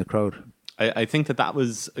people in the crowd. I think that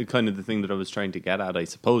was kind of the thing that I was trying to get at, I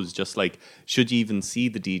suppose. Just like, should you even see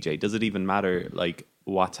the DJ? Does it even matter, like,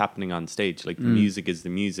 what's happening on stage? Like, the music is the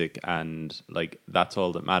music, and like, that's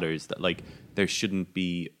all that matters. That, like, there shouldn't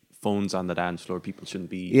be phones on the dance floor. People shouldn't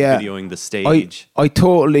be videoing the stage. I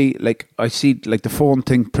totally, like, I see, like, the phone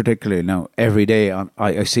thing particularly now every day.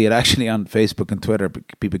 I see it actually on Facebook and Twitter,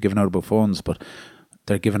 people giving out about phones, but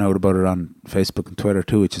they're giving out about it on Facebook and Twitter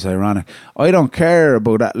too, which is ironic. I don't care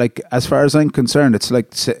about that. Like, as far as I'm concerned, it's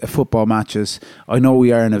like football matches. I know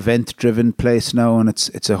we are an event-driven place now, and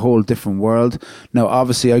it's a whole different world. Now,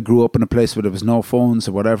 obviously, I grew up in a place where there was no phones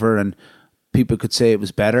or whatever, and people could say it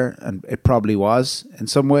was better, and it probably was in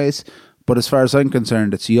some ways. But as far as I'm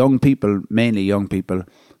concerned, it's young people, mainly young people,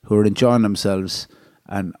 who are enjoying themselves.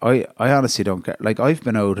 And I honestly don't care. Like, I've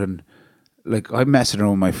been out and, like, I'm messing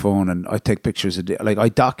around with my phone and I take pictures of like, I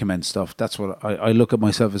document stuff. That's what I look at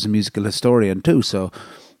myself as a musical historian too. So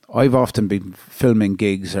I've often been filming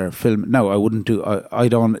gigs or I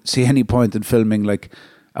don't see any point in filming like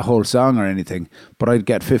a whole song or anything, but I'd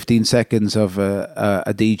get 15 seconds of a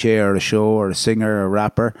DJ or a show or a singer or a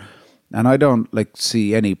rapper, and I don't like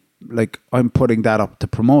see any, like, I'm putting that up to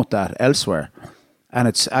promote that elsewhere, and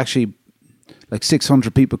it's actually like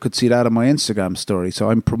 600 people could see that on my Instagram story. So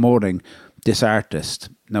I'm promoting this artist.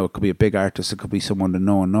 Now, it could be a big artist, it could be someone that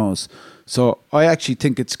no one knows. So I actually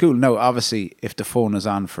think it's cool. Now, obviously, if the phone is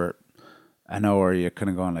on for an hour, you're kind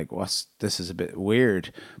of going like, this is a bit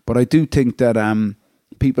weird. But I do think that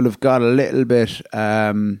people have got a little bit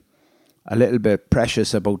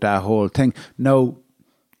precious about that whole thing. Now,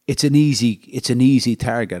 it's an easy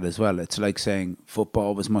target as well. It's like saying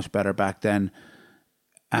football was much better back then.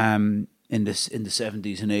 In the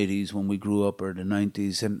 70s and 80s when we grew up, or the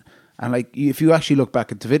 90s, and like, if you actually look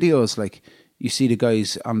back at the videos, like, you see the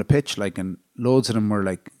guys on the pitch, like, and loads of them were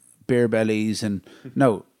like beer bellies, and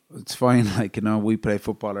no, it's fine, like, you know, we play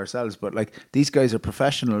football ourselves, but like, these guys are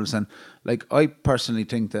professionals, and like, I personally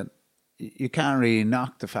think that you can't really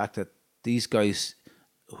knock the fact that these guys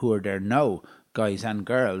who are there now, guys and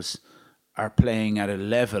girls, are playing at a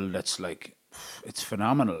level that's like, it's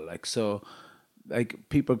phenomenal. Like, so, like,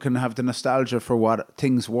 people can have the nostalgia for what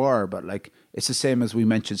things were, but like, it's the same as we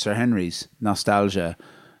mentioned Sir Henry's nostalgia,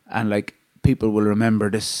 and like, people will remember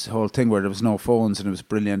this whole thing where there was no phones and it was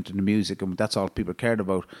brilliant in the music, and that's all people cared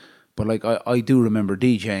about. But like, I do remember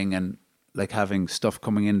DJing, and like having stuff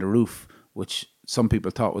coming in the roof, which some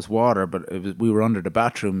people thought was water, but we were under the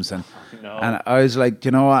bathrooms, and and I was like,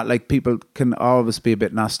 you know what, like people can always be a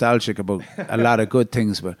bit nostalgic about a lot of good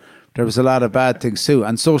things, but there was a lot of bad things too.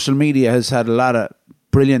 And social media has had a lot of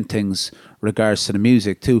brilliant things regards to the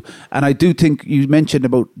music too. And I do think you mentioned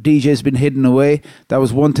about DJs been hidden away. That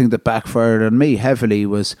was one thing that backfired on me heavily.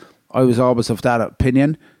 Was I was always of that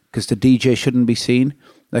opinion, because the DJ shouldn't be seen.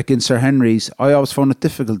 Like in Sir Henry's, I always found it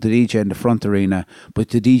difficult to DJ in the front arena, but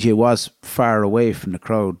the DJ was far away from the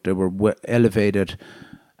crowd. They were elevated,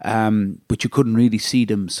 but you couldn't really see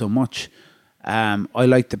them so much. I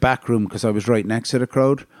liked the back room because I was right next to the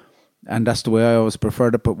crowd, and that's the way I always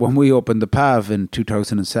preferred it. But when we opened the PAV in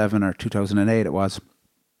 2007 or 2008, it was,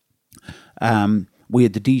 we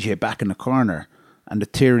had the DJ back in the corner, and the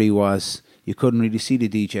theory was you couldn't really see the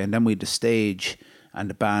DJ, and then we had the stage and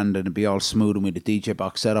the band, and it'd be all smooth, and we had the DJ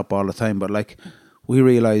box set up all the time. But like, we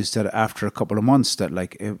realised that after a couple of months that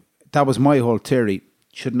like that was my whole theory.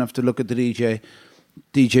 Shouldn't have to look at the DJ.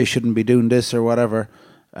 DJ shouldn't be doing this or whatever.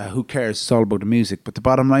 Who cares? It's all about the music. But the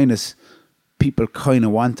bottom line is, people kind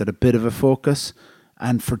of wanted a bit of a focus,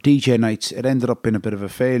 and for DJ nights, it ended up being a bit of a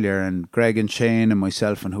failure. And Greg and Shane and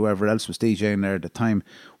myself and whoever else was DJing there at the time,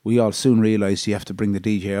 we all soon realised you have to bring the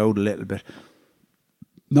DJ out a little bit,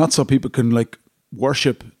 not so people can like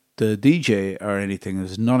worship the DJ or anything. It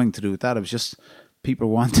was nothing to do with that. It was just people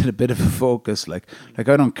wanted a bit of a focus. Like I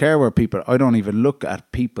don't care where people, I don't even look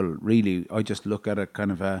at people really. I just look at it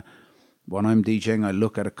kind of when I'm DJing, I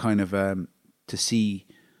look at it kind of to see.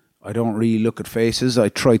 I don't really look at faces. I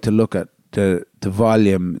try to look at the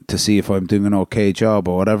volume to see if I'm doing an okay job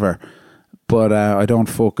or whatever. But I don't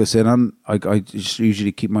focus in on. I just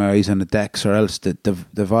usually keep my eyes on the decks or else the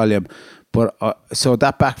volume. But so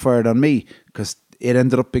that backfired on me, because it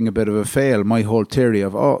ended up being a bit of a fail. My whole theory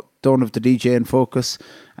of don't have the DJ in focus,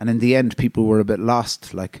 and in the end, people were a bit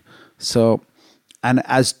lost. Like so, and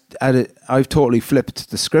I've totally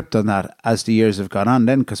flipped the script on that as the years have gone on.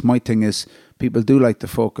 Then, because my thing is, people do like to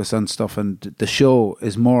focus on stuff, and the show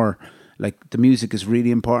is more like the music is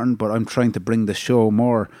really important. But I'm trying to bring the show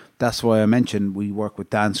more. That's why I mentioned we work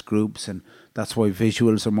with dance groups, and that's why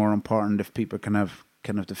visuals are more important if people can have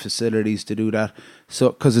kind of the facilities to do that. So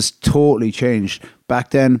because it's totally changed. Back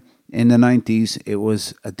then in the 90s, it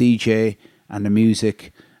was a DJ and the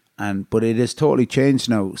music, but it is totally changed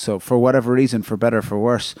now. So for whatever reason, for better for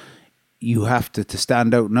worse, you have to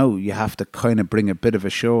stand out now. You have to kind of bring a bit of a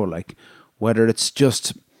show, like whether it's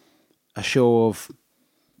just a show of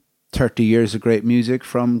 30 years of great music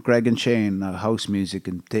from Greg and Shane, house music,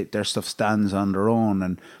 and their stuff stands on their own,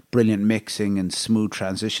 and brilliant mixing and smooth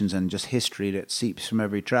transitions and just history that seeps from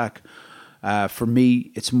every track. For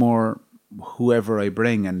me, it's more whoever I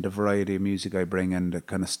bring and the variety of music I bring and the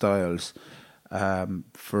kind of styles.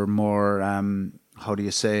 For more, how do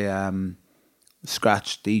you say,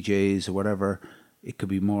 scratch DJs or whatever, it could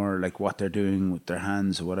be more like what they're doing with their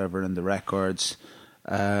hands or whatever in the records.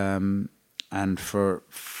 And for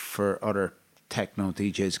other techno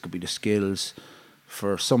DJs, it could be the skills.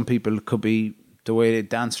 For some people, it could be the way they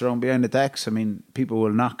dance around behind the decks. I mean, people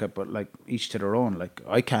will knock it, but like each to their own. Like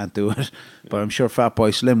I can't do it, but I'm sure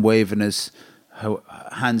Fatboy Slim waving his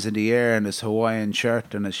hands in the air and his Hawaiian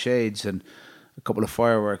shirt and his shades and a couple of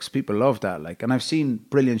fireworks. People love that. Like, and I've seen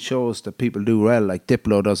brilliant shows that people do well. Like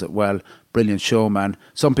Diplo does it well. Brilliant showman.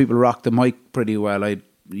 Some people rock the mic pretty well. I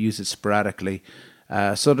use it sporadically.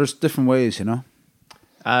 So there's different ways, you know.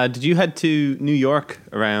 Did you head to New York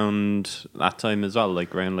around that time as well?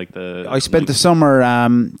 Like around like the... I spent the summer,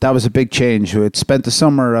 that was a big change. We had spent the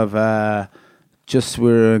summer of, we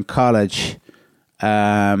were in college,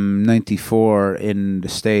 94 in the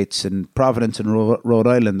States, in Providence in Rhode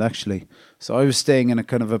Island, actually. So I was staying in a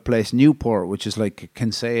kind of a place, Newport, which is like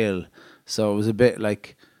Kinsale. So it was a bit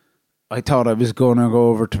like, I thought I was going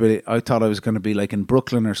to be like in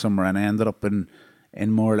Brooklyn or somewhere, and I ended up in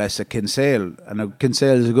more or less a Kinsale. And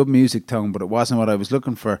Kinsale is a good music town, but it wasn't what I was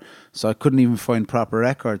looking for. So I couldn't even find proper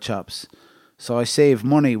record shops. So I saved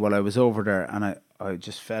money while I was over there, and I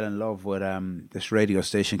just fell in love with this radio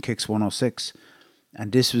station, Kicks 106.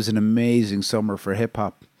 And this was an amazing summer for hip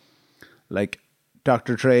hop. Like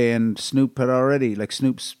Dr. Dre and Snoop had already, like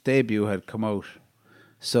Snoop's debut had come out.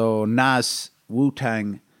 So Nas,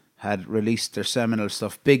 Wu-Tang had released their seminal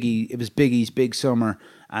stuff. It was Biggie's big summer.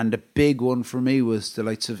 And the big one for me was the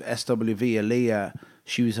likes of SWV, Aaliyah.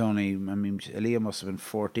 She was Aaliyah must have been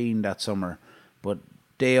 14 that summer. But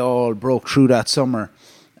they all broke through that summer.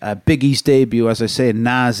 Biggie's debut, as I say,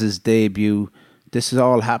 Nas's debut. This has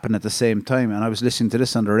all happened at the same time. And I was listening to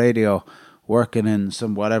this on the radio, working in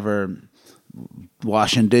some whatever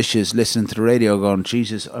washing dishes, listening to the radio, going,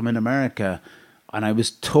 Jesus, I'm in America. And I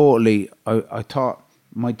was totally, I thought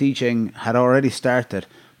my DJing had already started,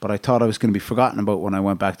 but I thought I was going to be forgotten about when I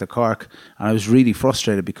went back to Cork. And I was really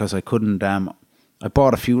frustrated because I couldn't, I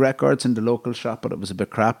bought a few records in the local shop, but it was a bit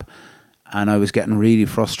crap. And I was getting really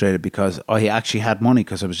frustrated because I actually had money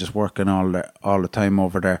because I was just working all the time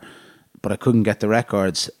over there, but I couldn't get the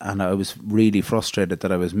records. And I was really frustrated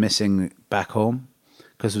that I was missing back home,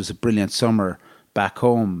 because it was a brilliant summer back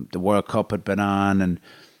home. The World Cup had been on,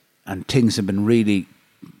 and things had been really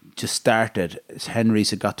just started.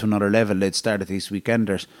 Henry's had got to another level. They'd started these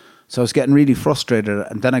weekenders. So I was getting really frustrated.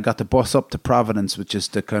 And then I got the bus up to Providence, which is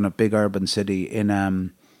the kind of big urban city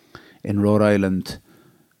in Rhode Island.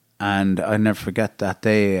 And I never forget that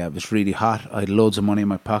day. It was really hot. I had loads of money in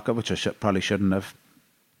my pocket, which I probably shouldn't have.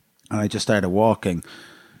 And I just started walking.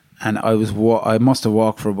 And I must have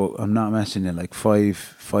walked for about, I'm not messing you, like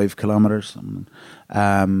 5 kilometers.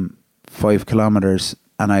 5 kilometers.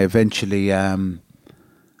 And I eventually, I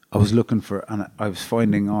was looking for, and I was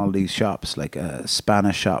finding all these shops, like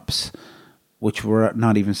Spanish shops, which were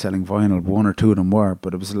not even selling vinyl. One or two of them were,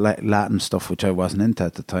 but it was Latin stuff, which I wasn't into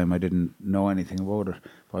at the time. I didn't know anything about it.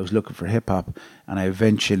 But I was looking for hip hop, and I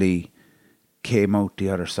eventually came out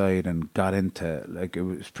the other side and got into, like, it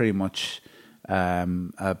was pretty much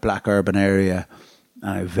a black urban area.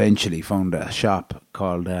 And I eventually found a shop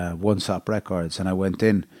called One Stop Records, and I went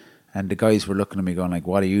in, and the guys were looking at me going like,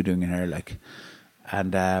 what are you doing in here? Like,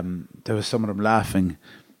 and there was some of them laughing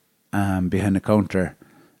behind the counter,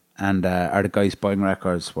 and are the guys buying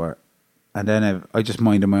records were. And then I just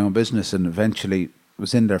minded my own business, and eventually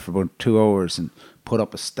was in there for about 2 hours and put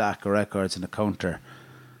up a stack of records in the counter.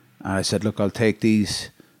 And I said, look, I'll take these.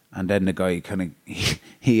 And then the guy kind of,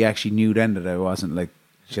 he actually knew then that I wasn't like,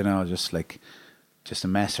 you know, just a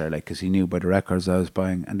messer, like, because he knew by the records I was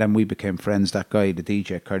buying. And then we became friends, that guy, the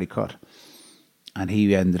DJ, Curly Cut. And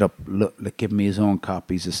he ended up like giving me his own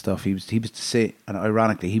copies of stuff. He was the same, and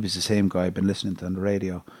ironically, he was the same guy I'd been listening to on the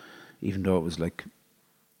radio, even though it was like,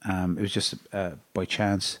 it was just by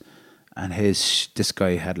chance. And this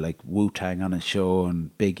guy had like Wu-Tang on his show,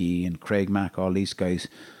 and Biggie and Craig Mack, all these guys,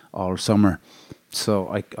 all summer.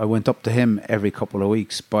 So I went up to him every couple of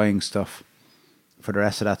weeks buying stuff for the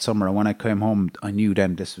rest of that summer. And when I came home, I knew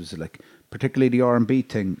then this was like, particularly the R&B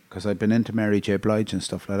thing, because I'd been into Mary J. Blige and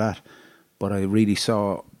stuff like that. But I really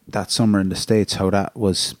saw that summer in the States how that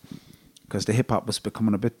was, because the hip hop was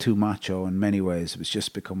becoming a bit too macho in many ways. It was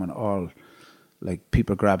just becoming all like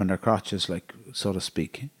people grabbing their crotches, like, so to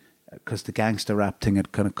speak, because the gangster rap thing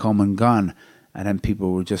had kind of come and gone, and then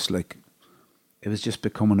people were just like, it was just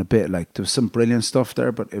becoming a bit like, there was some brilliant stuff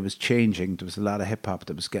there, but it was changing. There was a lot of hip hop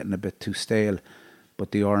that was getting a bit too stale,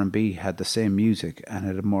 but the R&B had the same music and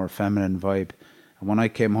had a more feminine vibe. And when I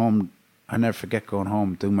came home, I never forget going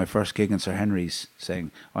home, doing my first gig in Sir Henry's, saying,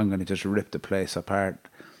 I'm going to just rip the place apart.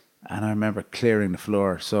 And I remember clearing the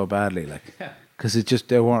floor so badly, like, because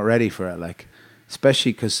they weren't ready for it, like,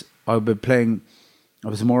 especially because I've been playing, I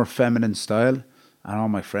was a more feminine style, and all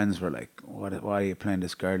my friends were like, why are you playing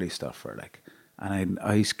this girly stuff for, like? And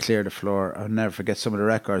I used to clear the floor. I'll never forget some of the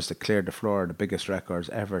records that cleared the floor, the biggest records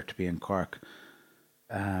ever to be in Cork.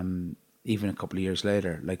 Even a couple of years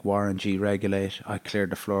later, like Warren G. Regulate, I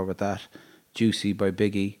cleared the floor with that. Juicy by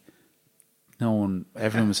Biggie.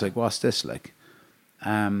 Everyone was like, what's this, like?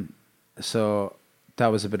 So that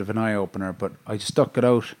was a bit of an eye-opener, but I just stuck it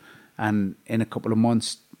out, and by a couple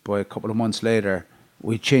of months later,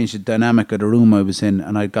 we changed the dynamic of the room I was in,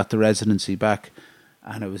 and I got the residency back,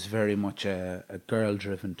 and it was very much a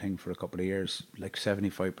girl-driven thing for a couple of years, like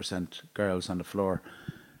 75% girls on the floor.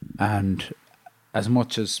 And as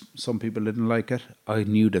much as some people didn't like it, I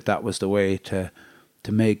knew that was the way to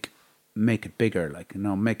make it bigger, like, you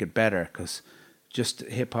know, make it better, because just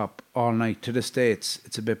hip hop all night to this day,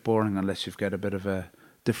 it's a bit boring unless you've got a bit of a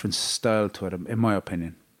different style to it, in my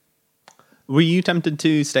opinion. Were you tempted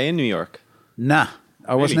to stay in New York? Nah,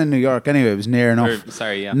 I wasn't in New York anyway. It was near enough.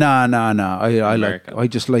 Yeah. No. I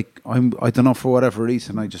don't know, for whatever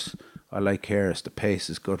reason, I like Harris. The pace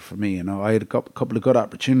is good for me. You know, I had a couple of good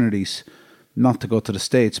opportunities, not to go to the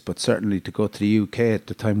States, but certainly to go to the UK at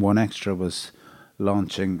the time One Extra was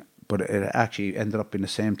launching. But it actually ended up being the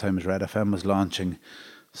same time as Red FM was launching.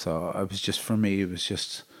 So for me, it was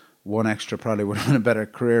just One Extra probably would have been a better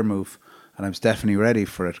career move. And I was definitely ready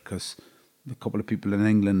for it, because a couple of people in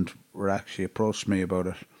England were actually approached me about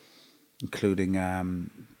it, including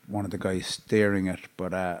one of the guys steering it.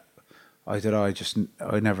 But I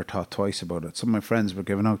never thought twice about it. Some of my friends were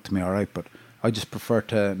giving out to me, all right, but I just prefer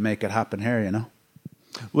to make it happen here, you know.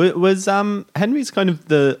 Was Henry's kind of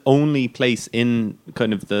the only place in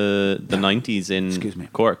kind of the 90s in Excuse me.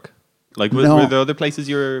 Cork? Like, No. were there other places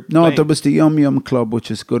you were No, playing? there was the Yum Yum Club,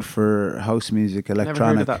 which is good for house music, heard of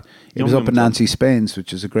electronic. that. It was Yum up Yum in Club. Nancy Spain's,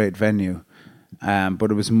 which is a great venue.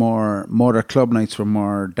 But it was more their club nights were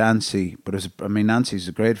more dancey. But Nancy's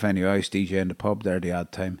a great venue. I used to DJ in the pub there the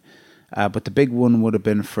odd time. But the big one would have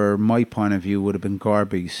been, for my point of view, would have been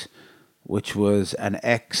Gorby's, which was an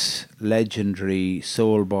ex-legendary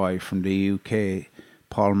soul boy from the UK,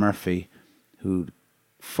 Paul Murphy, who'd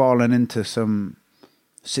fallen into some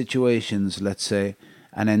situations, let's say,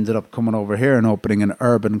 and ended up coming over here and opening an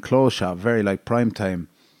urban clothes shop, very like Prime Time.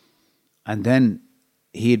 And then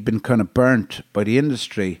he had been kind of burnt by the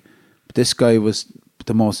industry. But this guy was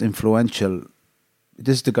the most influential.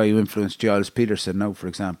 This is the guy who influenced Giles Peterson now, for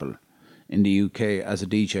example, in the UK as a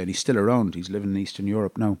DJ, and he's still around. He's living in Eastern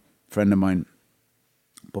Europe now, friend of mine.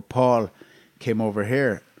 But Paul came over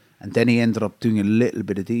here, and then he ended up doing a little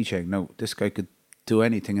bit of DJing. Now, this guy could do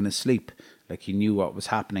anything in his sleep. Like, he knew what was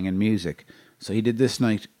happening in music. So he did this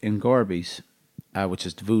night in Gorby's, which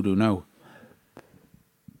is the Voodoo now,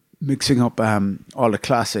 mixing up all the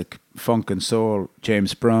classic funk and soul,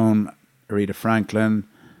 James Brown, Aretha Franklin,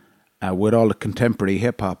 with all the contemporary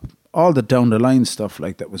hip-hop, all the down-the-line stuff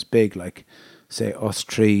like that was big, like, say, Us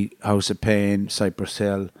Three, House of Pain, Cypress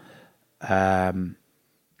Hill, and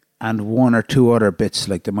one or two other bits,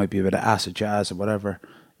 like there might be a bit of acid jazz or whatever.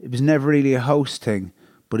 It was never really a house thing,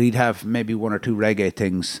 but he'd have maybe one or two reggae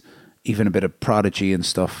things, even a bit of Prodigy and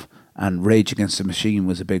stuff, and Rage Against the Machine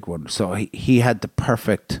was a big one. So he had the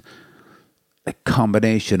perfect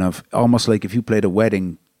combination of, almost like if you played a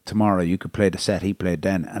wedding tomorrow, you could play the set he played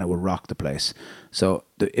then, and it would rock the place. So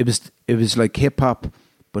it was like hip hop,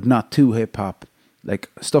 but not too hip hop, like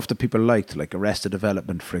stuff that people liked, like Arrested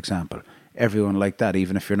Development, for example. Everyone liked that,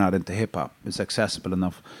 even if you're not into hip hop. It's accessible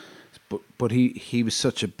enough. But he was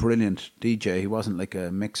such a brilliant DJ. He wasn't like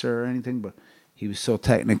a mixer or anything, but he was so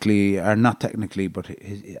technically, or not technically, but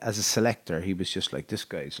as a selector, he was just like, this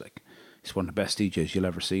guy's like, he's one of the best DJs you'll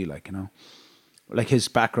ever see, like, you know. Like, his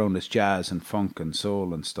background is jazz and funk and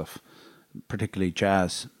soul and stuff, particularly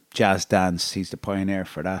jazz dance. He's the pioneer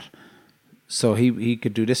for that. So he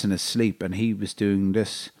could do this in his sleep, and he was doing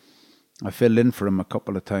this. I filled in for him a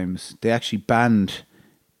couple of times. They actually banned,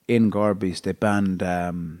 in Gorby's, they banned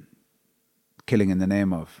Killing in the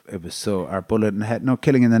Name Of. It was so, or Bullet in the Head, no,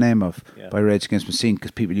 Killing in the Name Of, by Rage Against the Machine,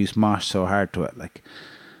 because people used mosh so hard to it. Like,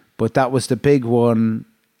 but that was the big one,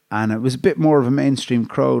 and it was a bit more of a mainstream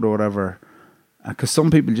crowd or whatever. Because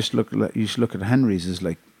some people just look at Henry's as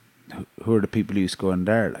like, who are the people who used to go in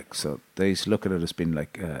there? Like, so they used to look at it as being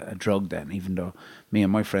like a drug then, even though me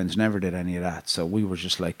and my friends never did any of that. So we were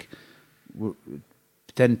just like,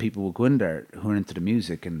 then people would go in there who are into the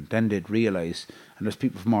music, and then they'd realise, and there's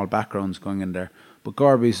people from all backgrounds going in there. But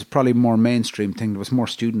Gorby's is probably more mainstream thing. There was more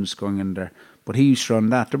students going in there, but he used to run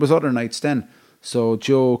that. There was other nights then. So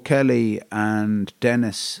Joe Kelly and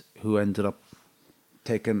Dennis, who ended up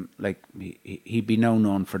taking, like, he'd be now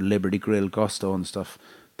known for the Liberty Grill, Gusto and stuff.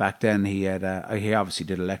 Back then he had, he obviously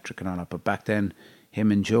did electric and all that, but back then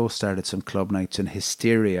him and Joe started some club nights in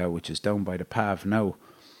Hysteria, which is down by the Pav now.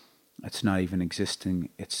 It's not even existing.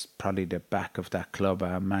 It's probably the back of that club,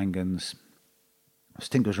 Mangans. I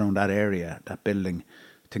think it was around that area, that building.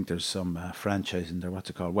 I think there's some franchise in there. What's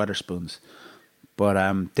it called? Weatherspoons.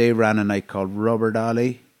 But they ran a night called Rubber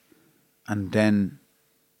Dolly, and then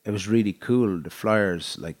it was really cool. The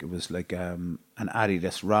flyers, like, it was like an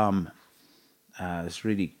Adidas ROM. It's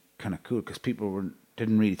really kind of cool because people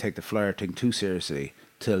didn't really take the flyer thing too seriously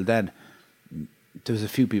till then. There was a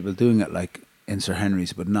few people doing it, like in Sir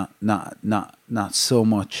Henry's, but not so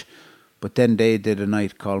much. But then they did a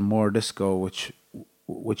night called More Disco, which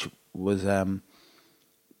was a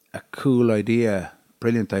cool idea,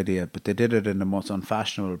 brilliant idea. But they did it in the most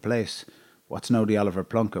unfashionable place. What's now the Oliver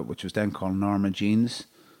Plunkett, which was then called Norma Jean's,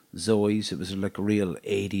 Zoe's. It was like a real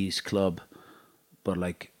 80s club, but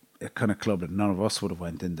like a kind of club that none of us would have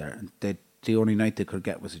went in there. And the only night they could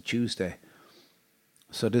get was a Tuesday.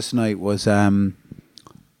 So this night was,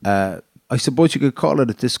 I suppose you could call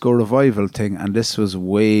it a disco revival thing, and this was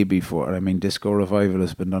way before. I mean, disco revival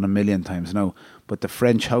has been done a million times now, but the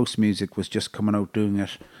French house music was just coming out doing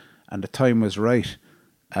it, and the time was right.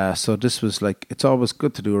 So this was like, it's always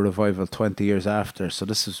good to do a revival 20 years after. So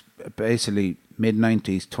this is basically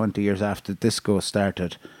mid-90s, 20 years after disco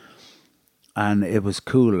started. And it was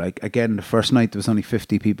cool. Like, again, the first night there was only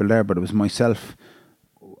 50 people there, but it was myself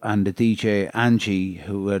and the DJ Angie,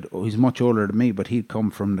 who's much older than me, but he'd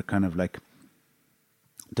come from the kind of like,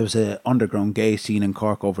 there was a underground gay scene in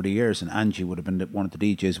Cork over the years, and Angie would have been one of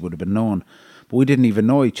the DJs, would have been known. But we didn't even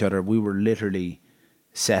know each other. We were literally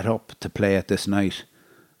set up to play at this night.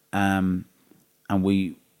 And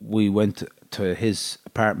we went to his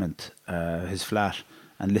apartment, his flat,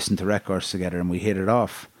 and listened to records together, and we hit it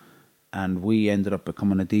off. And we ended up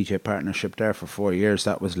becoming a DJ partnership there for 4 years.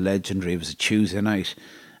 That was legendary. It was a Tuesday night.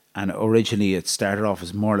 And originally it started off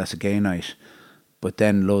as more or less a gay night. But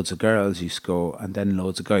then loads of girls used to go, and then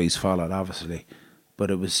loads of guys followed, obviously. But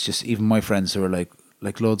it was just, even my friends, they were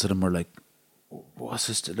like loads of them were like, what's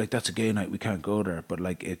this? Like, that's a gay night, we can't go there. But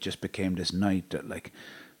like, it just became this night that like,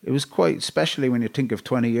 it was quite, especially when you think of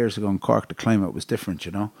 20 years ago in Cork, the climate was different,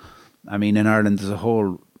 you know. I mean, in Ireland as a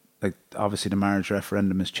whole, like, obviously the marriage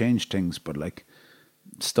referendum has changed things, but like,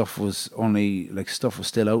 stuff was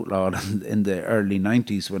still outlawed in the early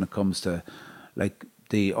 90s when it comes to like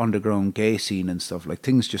the underground gay scene and stuff. Like,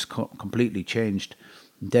 things just completely changed.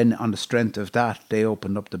 Then on the strength of that, they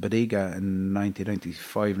opened up the Bodega in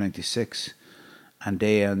 1995, 96. And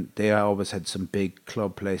they always had some big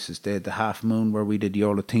club places. They had the Half Moon where we did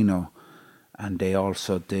Yo Latino, and they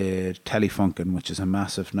also did Telefunken, which is a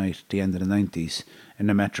massive night at the end of the 90s in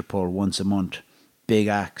the Metropole once a month. Big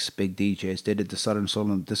acts, big DJs. They did the Southern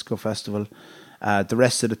Soul and Disco Festival. The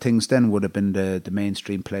rest of the things then would have been the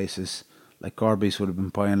mainstream places. Like Gorby's would have been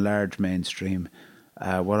by and large mainstream.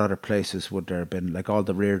 What other places would there have been? Like all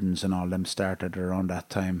the Reardons and all them started around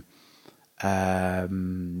that time. Let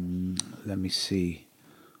me see.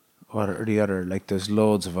 What are the other, like, there's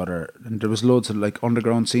loads of other, and there was loads of like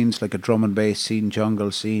underground scenes, like a drum and bass scene,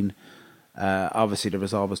 jungle scene. Obviously there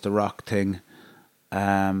was always the rock thing.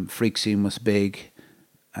 Freak scene was big.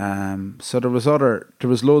 So there was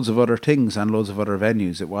loads of other things and loads of other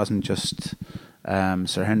venues. It wasn't just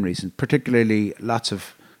Sir Henry's, and particularly lots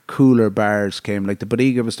of cooler bars came. Like the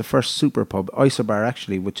Bodega was the first super pub. Isobar,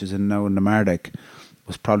 actually, which is now in the Mardek,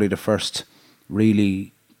 was probably the first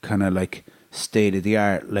really kind of like state of the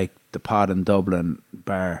art, like the Pod in Dublin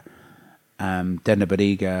bar, then the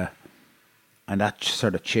Bodega, and that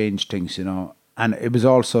sort of changed things, you know. And it was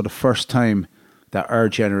also the first time that our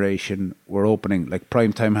generation were opening. Like,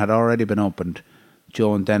 Prime Time had already been opened.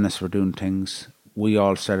 Joe and Dennis were doing things. We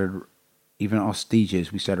all started, even us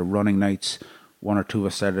DJs, we started running nights. One or two of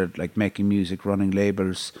us started like making music, running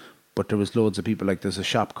labels. But there was loads of people. Like, there's a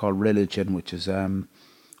shop called Religion, which is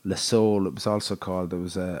Le Soul, it was also called. There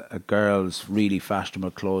was a girls' really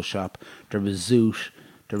fashionable clothes shop. There was Zoot.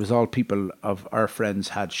 There was all people of our friends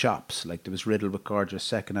had shops. Like, there was Riddle with Gorgeous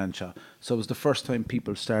second-hand shop. So it was the first time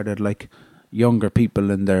people started, like, younger people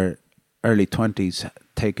in their early 20s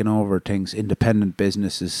taking over things, independent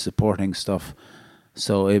businesses, supporting stuff.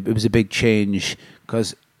 So it was a big change,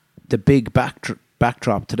 because the big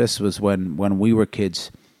backdrop to this was when we were kids,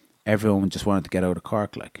 everyone just wanted to get out of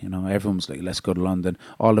Cork. Like, you know, everyone was like, let's go to London.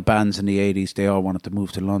 All the bands in the 80s, they all wanted to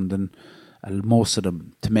move to London, most of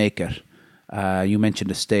them to make it. You mentioned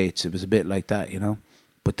the States, it was a bit like that, you know.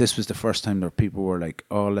 But this was the first time that people were like,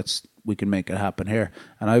 oh, we can make it happen here.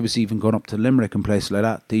 And I was even going up to Limerick and places like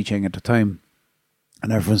that, DJing at the time.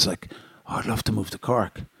 And everyone's like, oh, I'd love to move to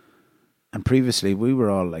Cork. And previously, we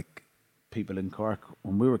were all like, people in Cork,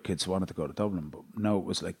 when we were kids, wanted to go to Dublin. But now it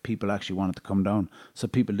was like people actually wanted to come down. So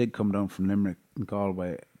people did come down from Limerick and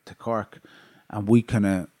Galway to Cork. And we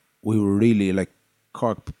were really like,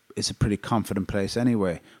 Cork is a pretty confident place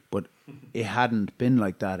anyway. But it hadn't been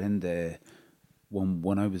like that in the...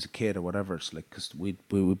 When I was a kid or whatever, it's like, because we'd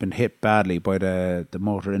been hit badly by the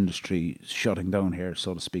motor industry shutting down here,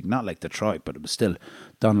 so to speak. Not like Detroit, but it was still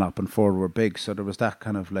Dunlop and Ford were big. So there was that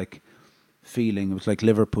kind of like feeling. It was like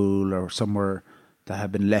Liverpool or somewhere that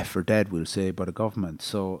had been left for dead, we'll say, by the government.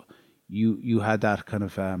 So you had that kind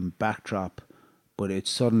of backdrop, but it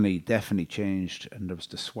suddenly definitely changed, and there was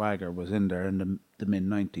the swagger was in there in the mid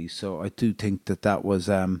 90s. So I do think that was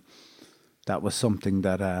something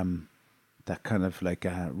that kind of like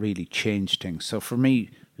really changed things. So for me,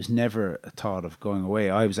 it was never a thought of going away.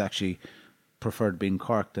 I was actually preferred being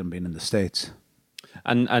Cork than being in the States.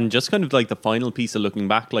 And just kind of like the final piece of looking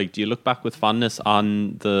back, like, do you look back with fondness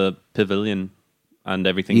on the pavilion and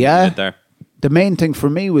everything you did there? The main thing for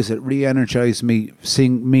me was it re-energized me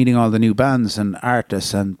meeting all the new bands and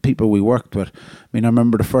artists and people we worked with. I mean, I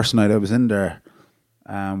remember the first night I was in there,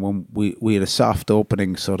 when we had a soft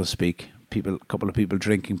opening, so to speak. A couple of people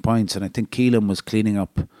drinking pints, and I think Keelan was cleaning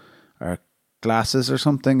up our glasses or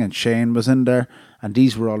something, and Shane was in there, and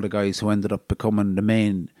these were all the guys who ended up becoming the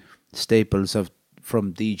main staples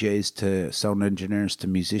from DJs to sound engineers to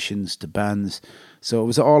musicians to bands. So it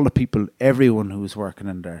was all the people, everyone who was working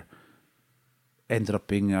in there ended up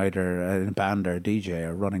being either in a band or a DJ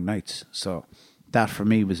or running nights. So that for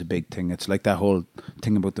me was a big thing. It's like that whole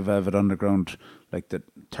thing about the Velvet Underground, like that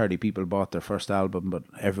 30 people bought their first album, but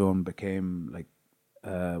everyone became like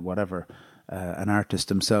an artist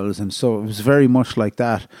themselves. And so it was very much like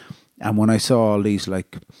that. And when I saw all these,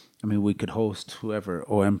 like, I mean, we could host whoever,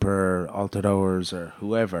 O Emperor, Altered Hours, or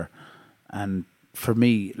whoever. And for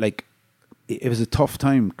me, like, it was a tough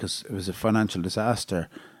time because it was a financial disaster.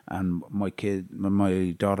 And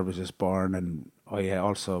my daughter was just born, and I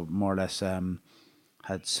also more or less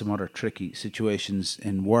had some other tricky situations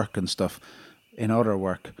in work and stuff, in other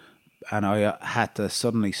work. And I had to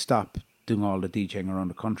suddenly stop doing all the DJing around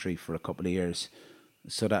the country for a couple of years.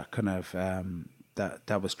 So that kind of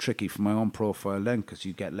that was tricky for my own profile then, because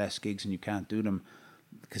you get less gigs and you can't do them,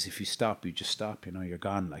 because if you stop, you just stop, you know, you're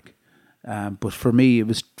gone. Like, but for me, it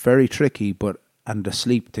was very tricky. And the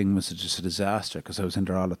sleep thing was just a disaster because I was in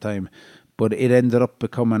there all the time. But it ended up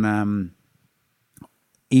becoming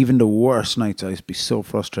even the worst nights. I used to be so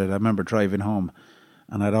frustrated. I remember driving home,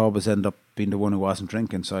 and I'd always end up being the one who wasn't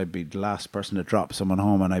drinking, so I'd be the last person to drop someone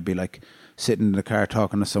home, and I'd be like sitting in the car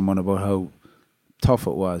talking to someone about how tough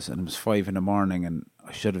it was, and it was 5 a.m, and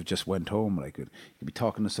I should have just went home. Like, you'd be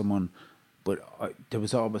talking to someone, but there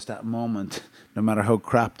was always that moment, no matter how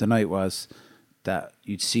crap the night was, that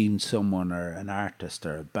you'd seen someone or an artist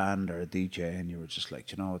or a band or a DJ, and you were just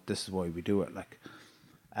like, you know what, this is why we do it. Like,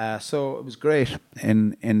 so it was great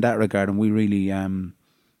in that regard, and we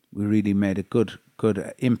really made a good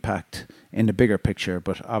impact in the bigger picture.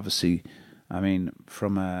 But obviously, I mean,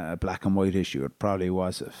 from a black and white issue, it probably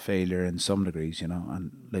was a failure in some degrees, you know,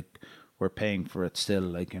 and like, we're paying for it still.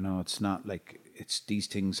 Like, you know, it's not like these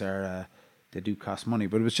things are, they do cost money,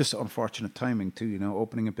 but it was just unfortunate timing too, you know,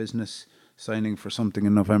 opening a business, signing for something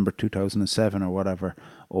in November 2007 or whatever,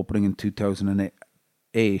 opening in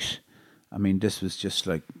 2008. I mean, this was just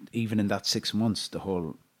like, even in that 6 months, the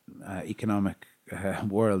whole economic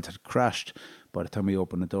world had crashed by the time we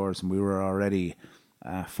opened the doors, and we were already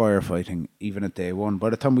firefighting even at day one. By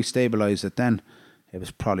the time we stabilised it, then it was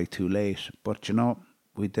probably too late. But you know,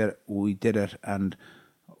 we did it, and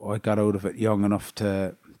I got out of it young enough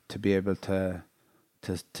to be able to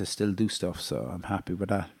still do stuff. So I'm happy with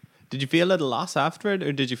that. Did you feel a loss after it,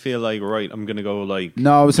 or did you feel like, right, I'm going to go like...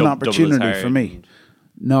 No, it was an opportunity for me.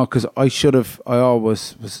 No, because I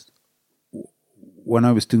always was, when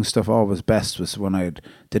I was doing stuff, always best was when I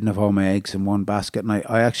didn't have all my eggs in one basket, and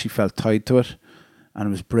I actually felt tied to it, and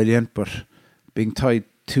it was brilliant. But being tied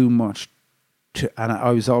too much and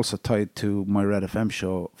I was also tied to my Red FM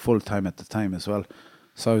show full time at the time as well,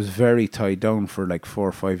 so I was very tied down for like 4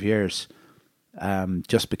 or 5 years.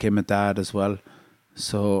 Just became a dad as well,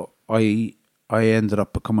 so I ended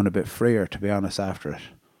up becoming a bit freer, to be honest, after it,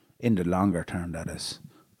 in the longer term, that is.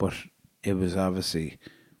 But it was obviously,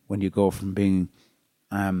 when you go from being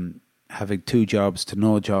having 2 jobs to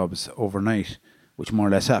no jobs overnight, which more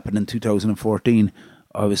or less happened in 2014,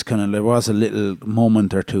 I was there was a little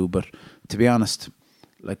moment or two, but to be honest,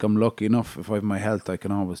 like, I'm lucky enough, if I have my health, I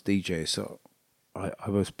can always DJ, so I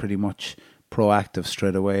was pretty much proactive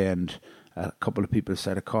straight away, and a couple of people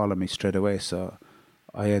started calling me straight away, so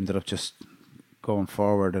I ended up just going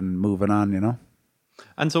forward and moving on, you know.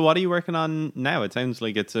 And so what are you working on now? It sounds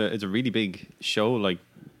like it's a really big show. Like,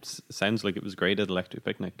 sounds like it was great at Electric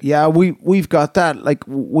Picnic. Yeah, we've got that. Like,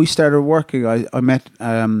 we started working. I met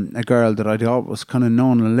a girl that I'd always kind of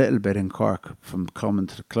known a little bit in Cork from coming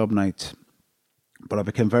to the club nights, but I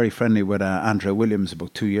became very friendly with Andrea Williams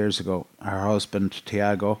about 2 years ago, her husband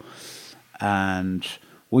Tiago, and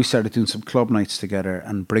we started doing some club nights together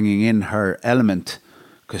and bringing in her element,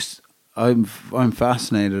 because I'm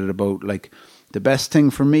fascinated about, like, the best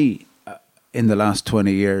thing for me in the last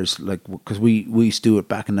 20 years, like, because we used to do it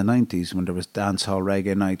back in the 90s when there was dancehall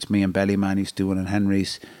reggae nights, me and Bellyman used to do it in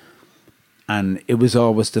Henry's, and it was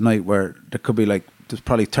always the night where there could be, like, there's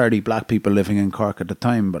probably 30 black people living in Cork at the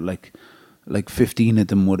time, but like 15 of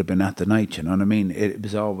them would have been at the night, you know what I mean? It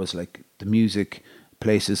was always like the music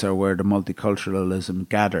places are where the multiculturalism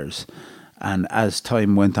gathers. And as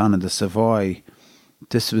time went on in the Savoy,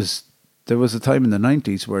 there was a time in the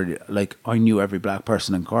 90s where, like, I knew every black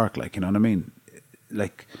person in Cork, like, you know what I mean?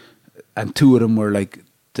 Like, and 2 of them were like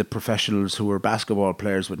the professionals who were basketball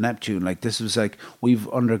players with Neptune. Like, this was like, we've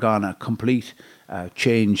undergone a complete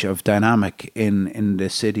change of dynamic in the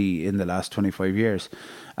city in the last 25 years.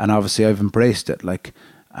 And obviously I've embraced it, like,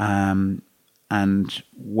 and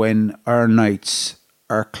when our nights,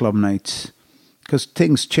 our club nights, because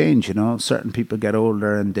things change, you know, certain people get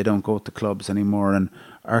older and they don't go to clubs anymore, and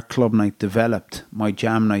our club night developed, my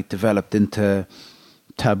jam night developed into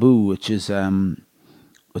Taboo, which is a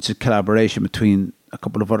collaboration between a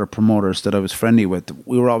couple of other promoters that I was friendly with.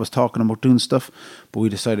 We were always talking about doing stuff, but we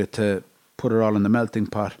decided to put it all in the melting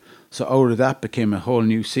pot. So out of that became a whole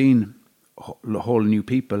new scene, whole new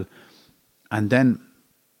people. And then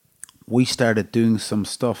we started doing some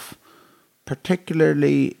stuff,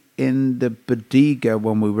 particularly in the Bodega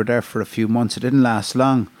when we were there for a few months. It didn't last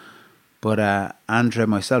long, but Andrea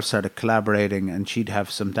and myself started collaborating, and she'd have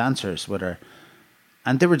some dancers with her.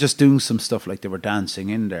 And they were just doing some stuff, like they were dancing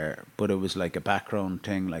in there, but it was like a background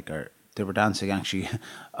thing, they were dancing actually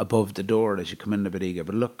above the door as you come in the Bodega.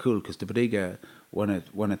 But it looked cool because the Bodega, when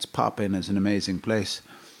it's popping, is an amazing place.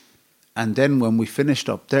 And then when we finished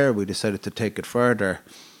up there, we decided to take it further.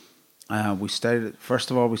 We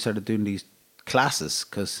started doing these classes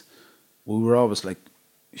because we were always like,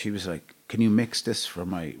 she was like, can you mix this for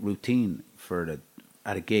my routine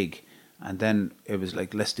at a gig? And then it was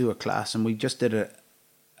like, let's do a class. And we just did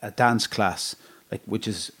a dance class, which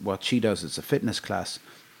is what she does. It's a fitness class.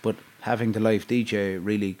 But having the live DJ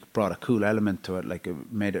really brought a cool element to it. Like,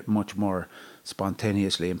 it made it much more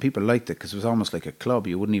spontaneously. And people liked it because it was almost like a club.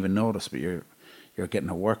 You wouldn't even notice, but you're getting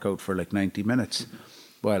a workout for like 90 minutes.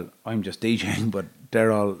 Well, I'm just DJing, but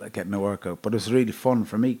they're all getting a workout. But it was really fun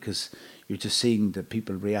for me because you're just seeing the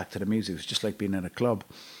people react to the music. It was just like being in a club.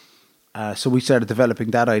 So we started developing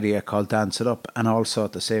that idea called Dance It Up. And also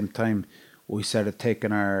at the same time, we started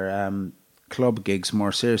taking our club gigs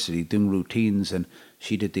more seriously, doing routines. And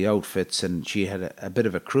she did the outfits, and she had a bit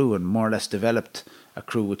of a crew, and more or less developed a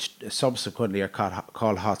crew which subsequently are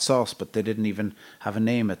called Hot Sauce, but they didn't even have a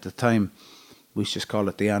name at the time. We just called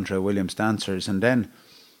it the Andrea Williams Dancers. And then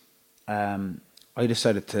I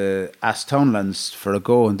decided to ask Townlands for a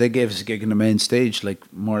go, and they gave us a gig on the main stage,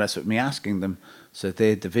 like more or less with me asking them. So they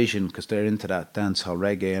had the vision because they're into that dancehall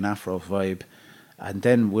reggae and Afro vibe. And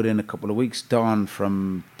then within a couple of weeks, Dawn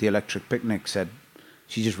from the Electric Picnic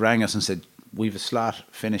she just rang us and said, we've a slot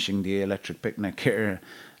finishing the Electric Picnic here,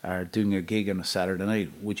 or doing a gig on a Saturday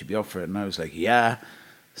night. Would you be up for it? And I was like, yeah.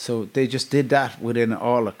 So they just did that within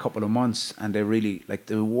a couple of months, and they really, like,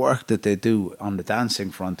 the work that they do on the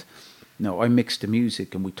dancing front. I mix the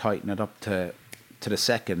music and we tighten it up to the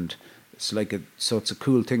second. It's a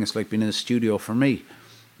cool thing. It's like being in a studio for me,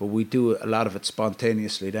 but we do a lot of it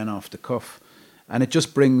spontaneously then off the cuff. And it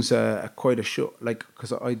just brings quite a show,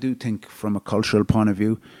 because I do think from a cultural point of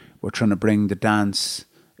view, we're trying to bring the dance.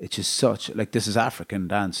 It's just this is African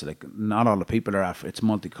dance. Like, not all the people are African. It's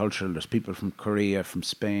multicultural. There's people from Korea, from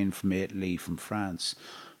Spain, from Italy, from France,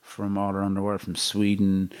 from all around the world, from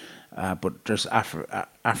Sweden. But there's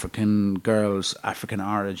African girls, African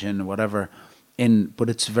origin, whatever. But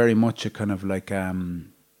it's very much a kind of like,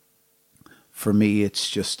 for me, it's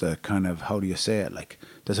just a kind of, how do you say it? Like,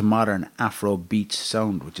 there's a modern Afro beat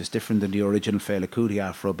sound, which is different than the original Fela Kuti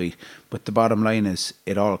Afro beat. But the bottom line is,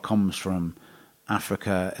 it all comes from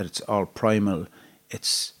Africa. It's all primal.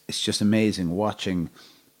 It's just amazing watching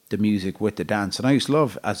the music with the dance. And I used to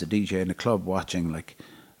love, as a DJ in the club, watching like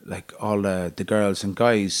all the girls and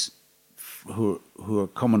guys who are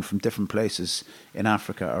coming from different places in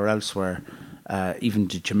Africa or elsewhere, even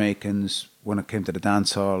the Jamaicans, when it came to the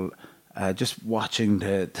dance hall, just watching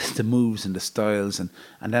the moves and the styles, and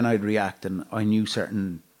then I'd react, and I knew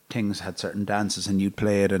certain things had certain dances, and you'd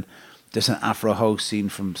play it. And there's an Afro house scene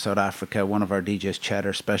from South Africa. One of our DJs,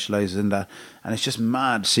 Cheddar, specialises in that, and it's just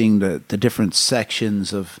mad seeing the different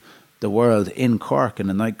sections of the world in Cork in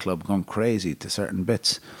a nightclub going crazy to certain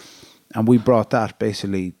bits. And we brought that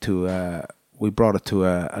basically to a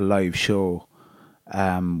live show,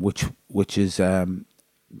 which is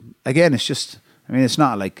again, it's just, I mean, it's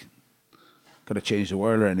not like going to change the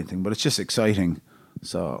world or anything, but it's just exciting.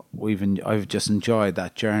 So I've just enjoyed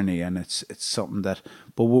that journey, and it's something that,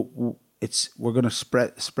 but we're going to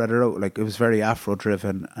spread it out. Like, it was very Afro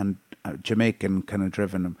driven and Jamaican kind of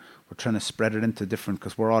driven. And we're trying to spread it into different,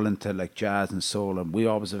 because we're all into like jazz and soul, and we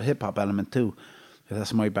always have a hip hop element too, because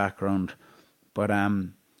that's my background. But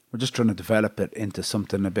we're just trying to develop it into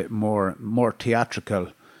something a bit more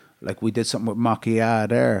theatrical. Like, we did something with Makia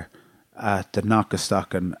there at the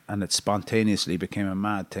Knockastock, and it spontaneously became a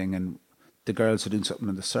mad thing. And the girls are doing something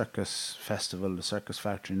in the Circus Festival, the Circus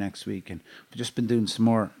Factory next week, and we've just been doing some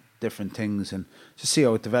more different things and just see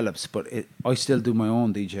how it develops. But I still do my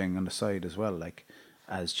own DJing on the side as well, like,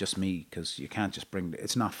 as just me, because you can't just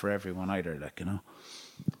it's not for everyone either, like, you know,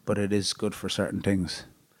 but it is good for certain things.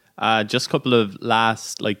 Just a couple of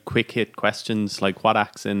last, like, quick hit questions. Like, what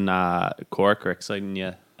acts in Cork are exciting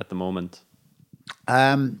you at the moment?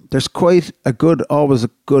 There's always a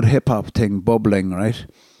good hip hop thing bubbling, right?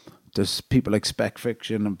 There's people like Spec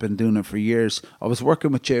Fiction have been doing it for years. I was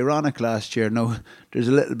working with Jay Ronick last year. Now, there's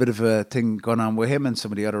a little bit of a thing going on with him and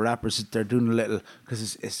some of the other rappers. They're doing a little,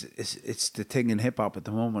 because it's the thing in hip hop at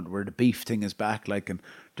the moment where the beef thing is back. Like, and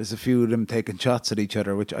there's a few of them taking shots at each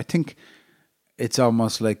other, which I think it's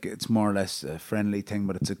almost like it's more or less a friendly thing,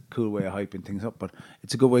 but it's a cool way of hyping things up. But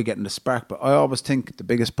it's a good way of getting the spark. But I always think the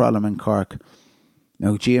biggest problem in Cork,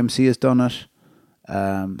 now GMC has done it.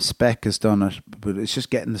 Spec has done it, but it's just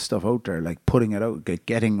getting the stuff out there, like putting it out,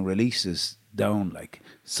 getting releases down, like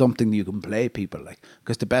something you can play people, like,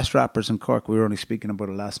 because the best rappers in Cork, we were only speaking about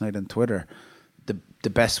it last night on Twitter, the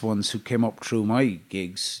best ones who came up through my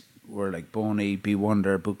gigs were like Boney, B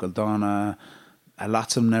Wonder, Bukaldana.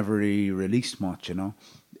 Lots of them never really released much, you know.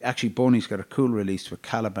 Actually, Boney's got a cool release with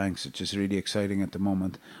Calabanks, which is really exciting at the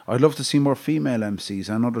moment. I'd love to see more female MCs.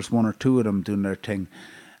 I know there's one or two of them doing their thing.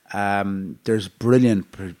 There's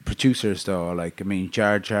brilliant producers though, like, I mean,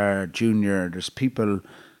 Jar Jar Jr., there's people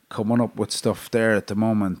coming up with stuff there at the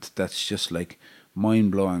moment that's just like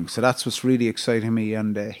mind-blowing. So that's what's really exciting me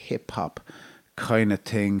on the hip-hop kind of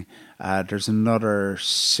thing. There's another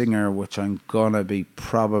singer which I'm gonna be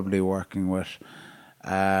probably working with.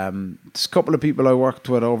 There's a couple of people I worked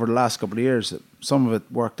with over the last couple of years. Some of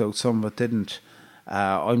it worked out, some of it didn't.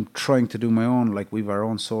 I'm trying to do my own, like we've our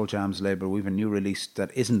own Soul Jams label. We've a new release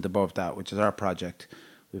that isn't above that, which is our project.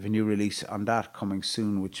 We've a new release on that coming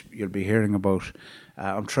soon, which you'll be hearing about.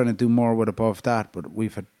 I'm trying to do more with above that, but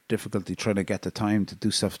we've had difficulty trying to get the time to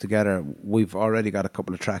do stuff together. We've already got a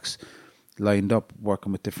couple of tracks lined up,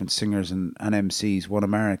 working with different singers and MCs, one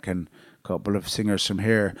American, a couple of singers from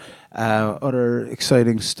here. Other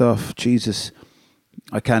exciting stuff, Jesus,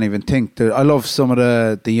 I can't even think. I love some of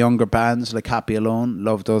the younger bands like Happy Alone.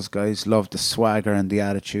 Love those guys. Love the swagger and the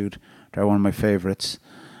attitude. They're one of my favourites.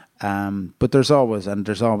 But there's always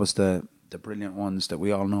the brilliant ones that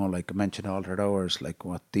we all know, like I mentioned, Altered Hours, like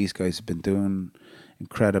what these guys have been doing,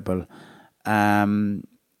 incredible.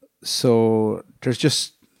 So there's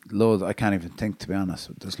just loads. I can't even think, to be honest.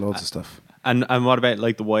 There's loads of stuff. And what about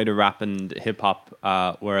like the wider rap and hip hop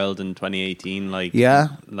world in 2018? Like, yeah,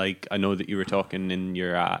 like I know that you were talking in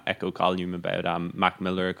your Echo column about Mac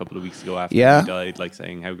Miller a couple of weeks ago after he died, like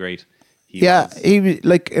saying how great he was. He,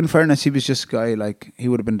 like, in fairness, he was just a guy, like, he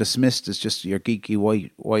would have been dismissed as just your geeky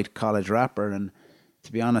white college rapper, and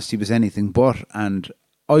to be honest, he was anything but. And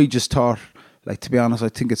I just thought, like, to be honest, I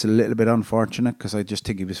think it's a little bit unfortunate, because I just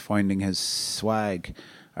think he was finding his swag.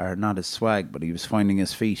 Or not his swag, but he was finding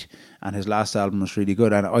his feet, and his last album was really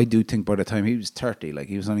good. And I do think by the time he was 30, like,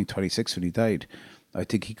 he was only 26 when he died, I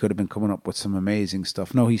think he could have been coming up with some amazing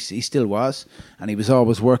stuff. No, he still was, and he was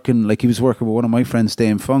always working. Like, he was working with one of my friends,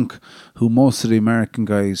 Dame Funk, who most of the American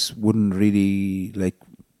guys wouldn't really like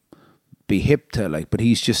be hip to, like. But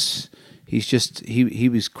he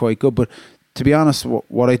was quite good. But to be honest,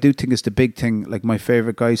 what I do think is the big thing, like, my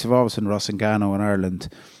favourite guys have always been Ross and Gano in Ireland.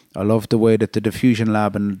 I love the way that the Diffusion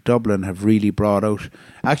Lab in Dublin have really brought out.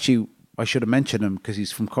 Actually, I should have mentioned him because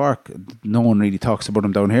he's from Cork. No one really talks about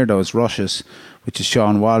him down here, though. It's Rushes, which is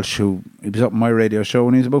Sean Walsh, who he was up on my radio show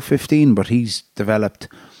when he was about 15, but he's developed.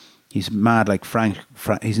 He's mad like Frank.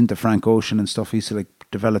 He's into Frank Ocean and stuff. He's like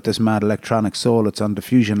developed this mad electronic soul. It's on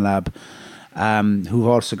Diffusion Lab. Who've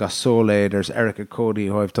also got Soul Aid. There's Erica Cody,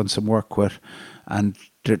 who I've done some work with, and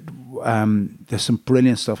there's some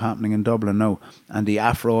brilliant stuff happening in Dublin now. And the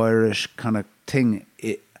Afro-Irish kind of thing,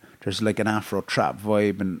 there's like an Afro trap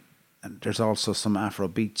vibe, and there's also some Afro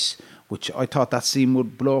beats, which I thought that scene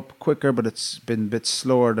would blow up quicker, but it's been a bit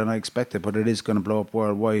slower than I expected. But it is going to blow up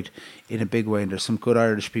worldwide in a big way, and there's some good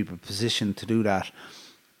Irish people positioned to do that,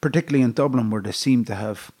 particularly in Dublin, where they seem to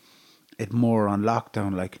have it more on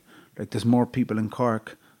lockdown. Like there's more people in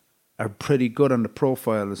Cork are pretty good on the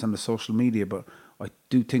profiles and the social media, but I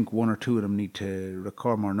do think one or two of them need to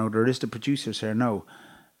record more. Now, there is the producers here now,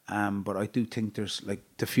 but I do think there's, like,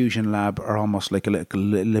 the Fusion Lab are almost like a little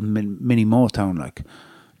mini Motown. Like,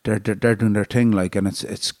 they're doing their thing, like, and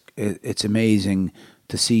it's amazing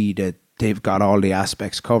to see that they've got all the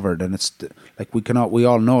aspects covered. And it's like we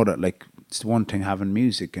all know that, like, it's one thing having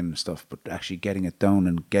music and stuff, but actually getting it down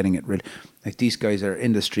and getting it really, like, these guys are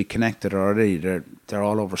industry connected already. They're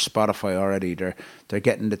all over Spotify already. They're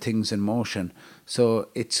getting the things in motion. So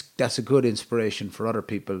that's a good inspiration for other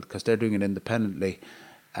people because they're doing it independently.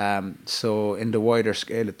 So in the wider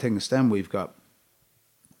scale of things, then we've got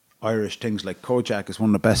Irish things like Kojak is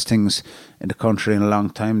one of the best things in the country in a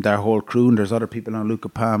long time. Their whole crew, and there's other people on Luca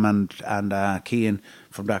Palm and Cian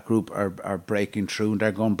from that group are breaking through, and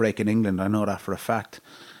they're going to break in England. I know that for a fact.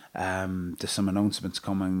 There's some announcements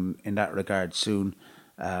coming in that regard soon.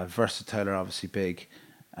 Versatile are obviously big.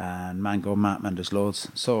 and Mango Matman. There's loads.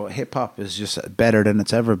 So hip hop is just better than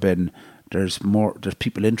it's ever been. There's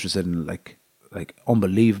people interested in like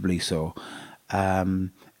unbelievably so.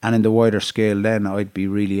 And in the wider scale, then I'd be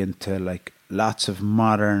really into like lots of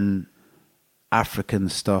modern African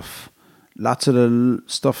stuff, lots of the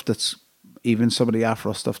stuff that's even some of the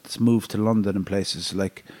Afro stuff that's moved to London and places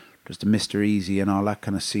like there's the Mr. Easy and all that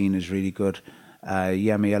kind of scene is really good.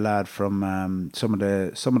 Yemi Alad from some of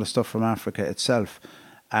the stuff from Africa itself,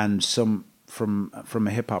 and some from a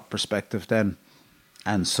hip hop perspective then,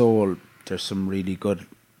 and soul. There's some really good.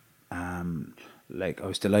 Like I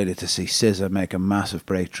was delighted to see SZA make a massive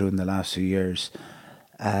breakthrough in the last few years.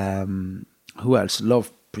 Who else?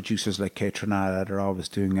 Love producers like K Tronada. They're always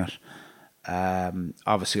doing it.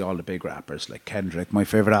 Obviously all the big rappers like Kendrick. My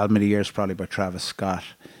favourite album of the year is probably by Travis Scott.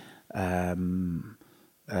 What's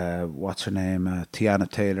her name?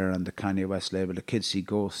 Tiana Taylor and the Kanye West label. The Kids See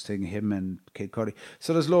Ghosts thing, him and Kid Cudi.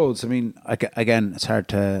 So there's loads. I mean, again, it's hard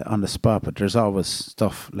to on the spot, but there's always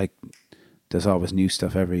stuff like there's always new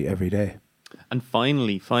stuff every day. And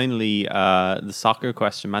finally, the soccer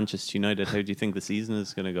question: Manchester United. How do you think the season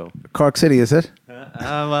is going to go? Cork City, is it?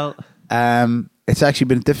 Well, it's actually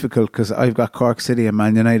been difficult because I've got Cork City and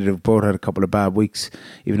Man United have both had a couple of bad weeks,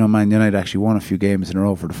 even though Man United actually won a few games in a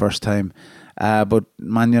row for the first time. But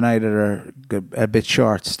Man United are a bit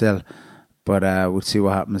short still. But we'll see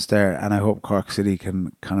what happens there. And I hope Cork City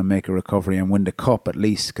can kind of make a recovery and win the cup at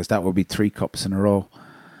least, because that would be 3 cups in a row.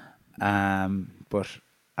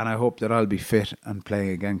 And I hope that I'll be fit and playing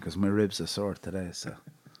again because my ribs are sore today. So,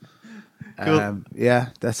 cool. Yeah,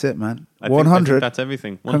 that's it, man. I 100. think that's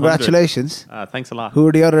everything. 100. Congratulations. Thanks a lot. Who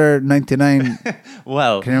are the other 99?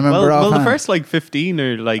 Well, can you remember well, offhand? the first like 15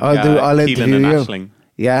 are like I'll Keelan interview and you. Aisling.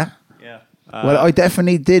 Yeah. Yeah. Well, I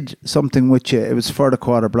definitely did something with you. It was for the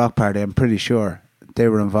quarter block party. I'm pretty sure they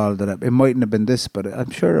were involved in it. It mightn't have been this, but I'm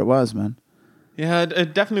sure it was, man. Yeah,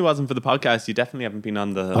 it definitely wasn't for the podcast. You definitely haven't been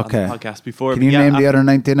on the podcast before. Can you name the other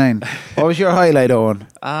 99? What was your highlight, Owen?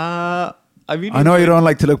 I know you don't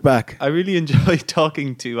like to look back. I really enjoy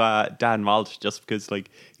talking to Dan Walsh just because like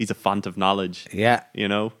he's a font of knowledge. Yeah. You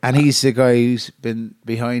know? And he's the guy who's been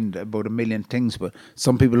behind about a million things, but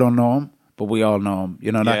some people don't know him, but we all know him.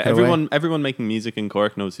 You know that kind of way? Everyone making music in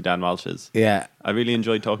Cork knows who Dan Walsh is. Yeah. I really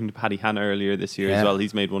enjoyed talking to Paddy Hanna earlier this year as well.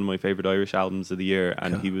 He's made one of my favourite Irish albums of the year,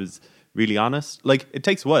 and he was really honest. Like, it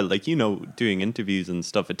takes a while, like, you know, doing interviews and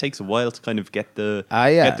stuff, it takes a while to kind of get the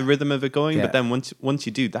rhythm of it going. But then once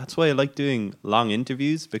you do, that's why I like doing long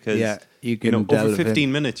interviews, because you can over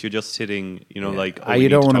 15 minutes you're just sitting, like, you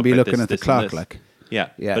don't want to be looking at the clock, like. Yeah.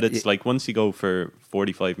 But it's like once you go for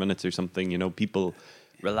 45 minutes or something, people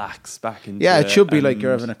relax back into it should be like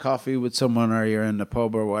you're having a coffee with someone or you're in the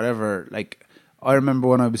pub or whatever. Like, I remember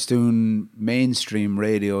when I was doing mainstream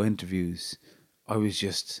radio interviews,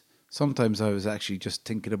 sometimes I was actually just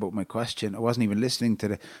thinking about my question. I wasn't even listening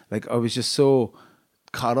to I was just so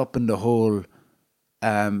caught up in the whole,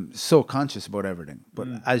 so conscious about everything. But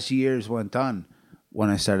as years went on, when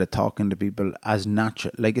I started talking to people as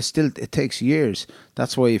natural, like it takes years.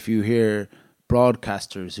 That's why if you hear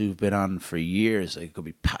broadcasters who've been on for years, like it could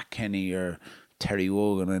be Pat Kenny or Terry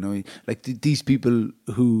Wogan, I know, like these people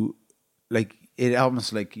who, like, it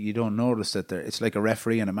almost like you don't notice that it's like a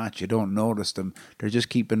referee in a match. You don't notice them. They're just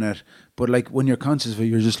keeping it. But like when you're conscious of it,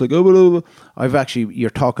 you're just like, you're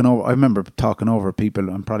talking over. I remember talking over people.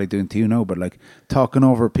 I'm probably doing to you now, but like talking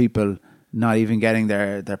over people, not even getting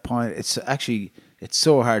their point. It's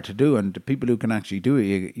so hard to do. And the people who can actually do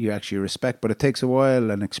it, you actually respect. But it takes a while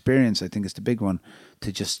and experience, I think, is the big one,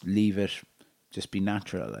 to just leave it, just be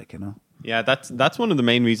natural, like, Yeah, that's one of the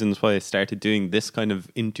main reasons why I started doing this kind of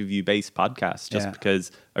interview-based podcast, just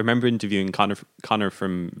because I remember interviewing Connor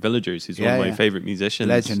from Villagers, who's one of my favourite musicians.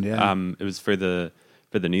 Legend, It was for the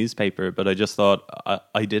newspaper, but I just thought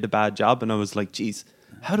I did a bad job, and I was like, geez,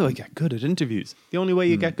 how do I get good at interviews? The only way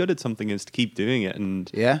you get good at something is to keep doing it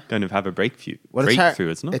and kind of have a breakthrough,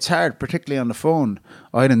 isn't it? It's hard, particularly on the phone.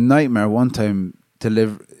 I had a nightmare one time to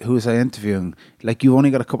live. Who was I interviewing? Like, you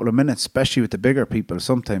only got a couple of minutes, especially with the bigger people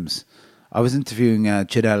sometimes. I was interviewing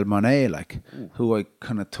Janelle Monáe, who I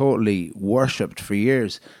kind of totally worshipped for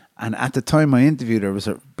years. And at the time I interviewed her, was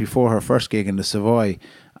before her first gig in the Savoy.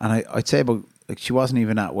 And I'd say about, like, she wasn't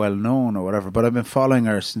even that well known or whatever, but I've been following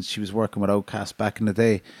her since she was working with Outkast back in the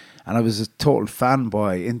day. And I was a total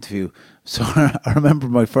fanboy interview. So I remember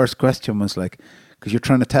my first question was like, because you're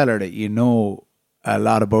trying to tell her that you know a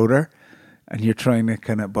lot about her, and you're trying to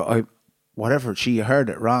kind of, she heard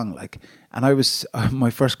it wrong, like. And my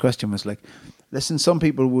first question was like, listen, some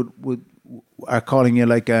people would are calling you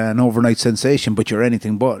like an overnight sensation, but you're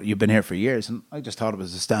anything but. You've been here for years. And I just thought it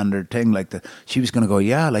was a standard thing. Like that, she was going to go,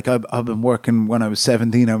 yeah, like I've been working when I was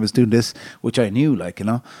 17, I was doing this, which I knew, like, you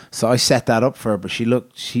know. So I set that up for her, but she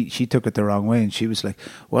took it the wrong way, and she was like,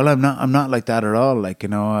 well, I'm not like that at all. Like, you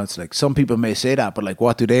know, it's like some people may say that, but like,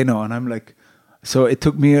 what do they know? And I'm like, so it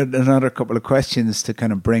took me another couple of questions to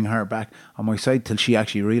kind of bring her back on my side till she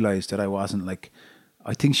actually realized that I wasn't like,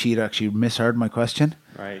 I think she'd actually misheard my question.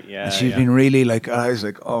 Right, yeah. And she'd been really like, I was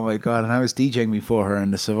like, oh my God. And I was DJing before her in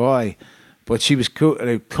the Savoy. But she was cool,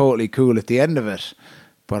 like, totally cool at the end of it.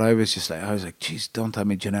 But I was like, geez, don't tell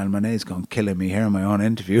me Janelle Monáe's going killing me here in my own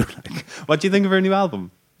interview. Like, what do you think of her new album?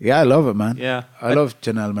 Yeah, I love it, man. Yeah. I love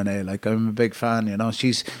Janelle Monáe. Like, I'm a big fan, you know.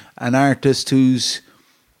 She's an artist who's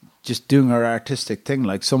just doing her artistic thing.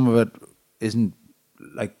 Like, some of it isn't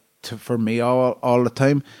like for me all the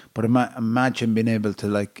time, but imagine being able to,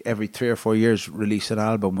 like, every 3 or 4 years release an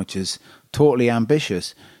album which is totally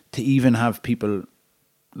ambitious, to even have people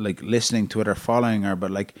like listening to it or following her.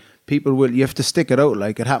 But like, you have to stick it out.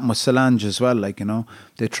 Like, it happened with Solange as well. Like, you know,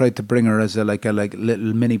 they tried to bring her as a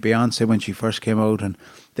little mini Beyonce when she first came out, and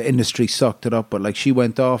the industry sucked it up. But like, she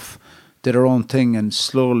went off, did her own thing, and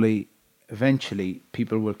slowly, eventually,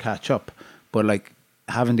 people will catch up. But like,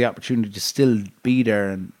 having the opportunity to still be there,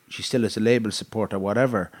 and she still has a label support or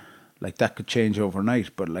whatever, like, that could change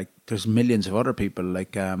overnight. But like, there's millions of other people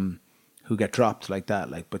like who get dropped like that.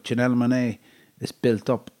 Like, but Janelle Monáe is built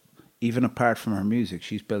up, even apart from her music,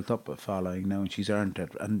 she's built up a following now, and she's earned it,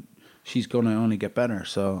 and she's going to only get better.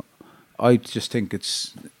 So I just think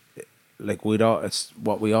it's like it's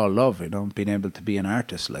what we all love, you know, being able to be an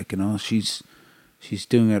artist. Like, you know, she's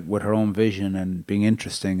doing it with her own vision and being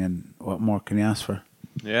interesting, and what more can you ask for?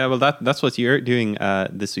 Yeah, well, that's what you're doing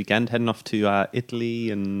this weekend, heading off to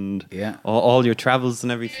Italy and all your travels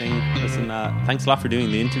and everything. Listen, thanks a lot for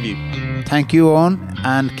doing the interview. Thank you, Owen,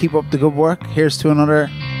 and keep up the good work. Here's to another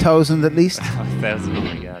 1,000 at least. 1,000, oh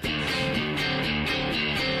my God.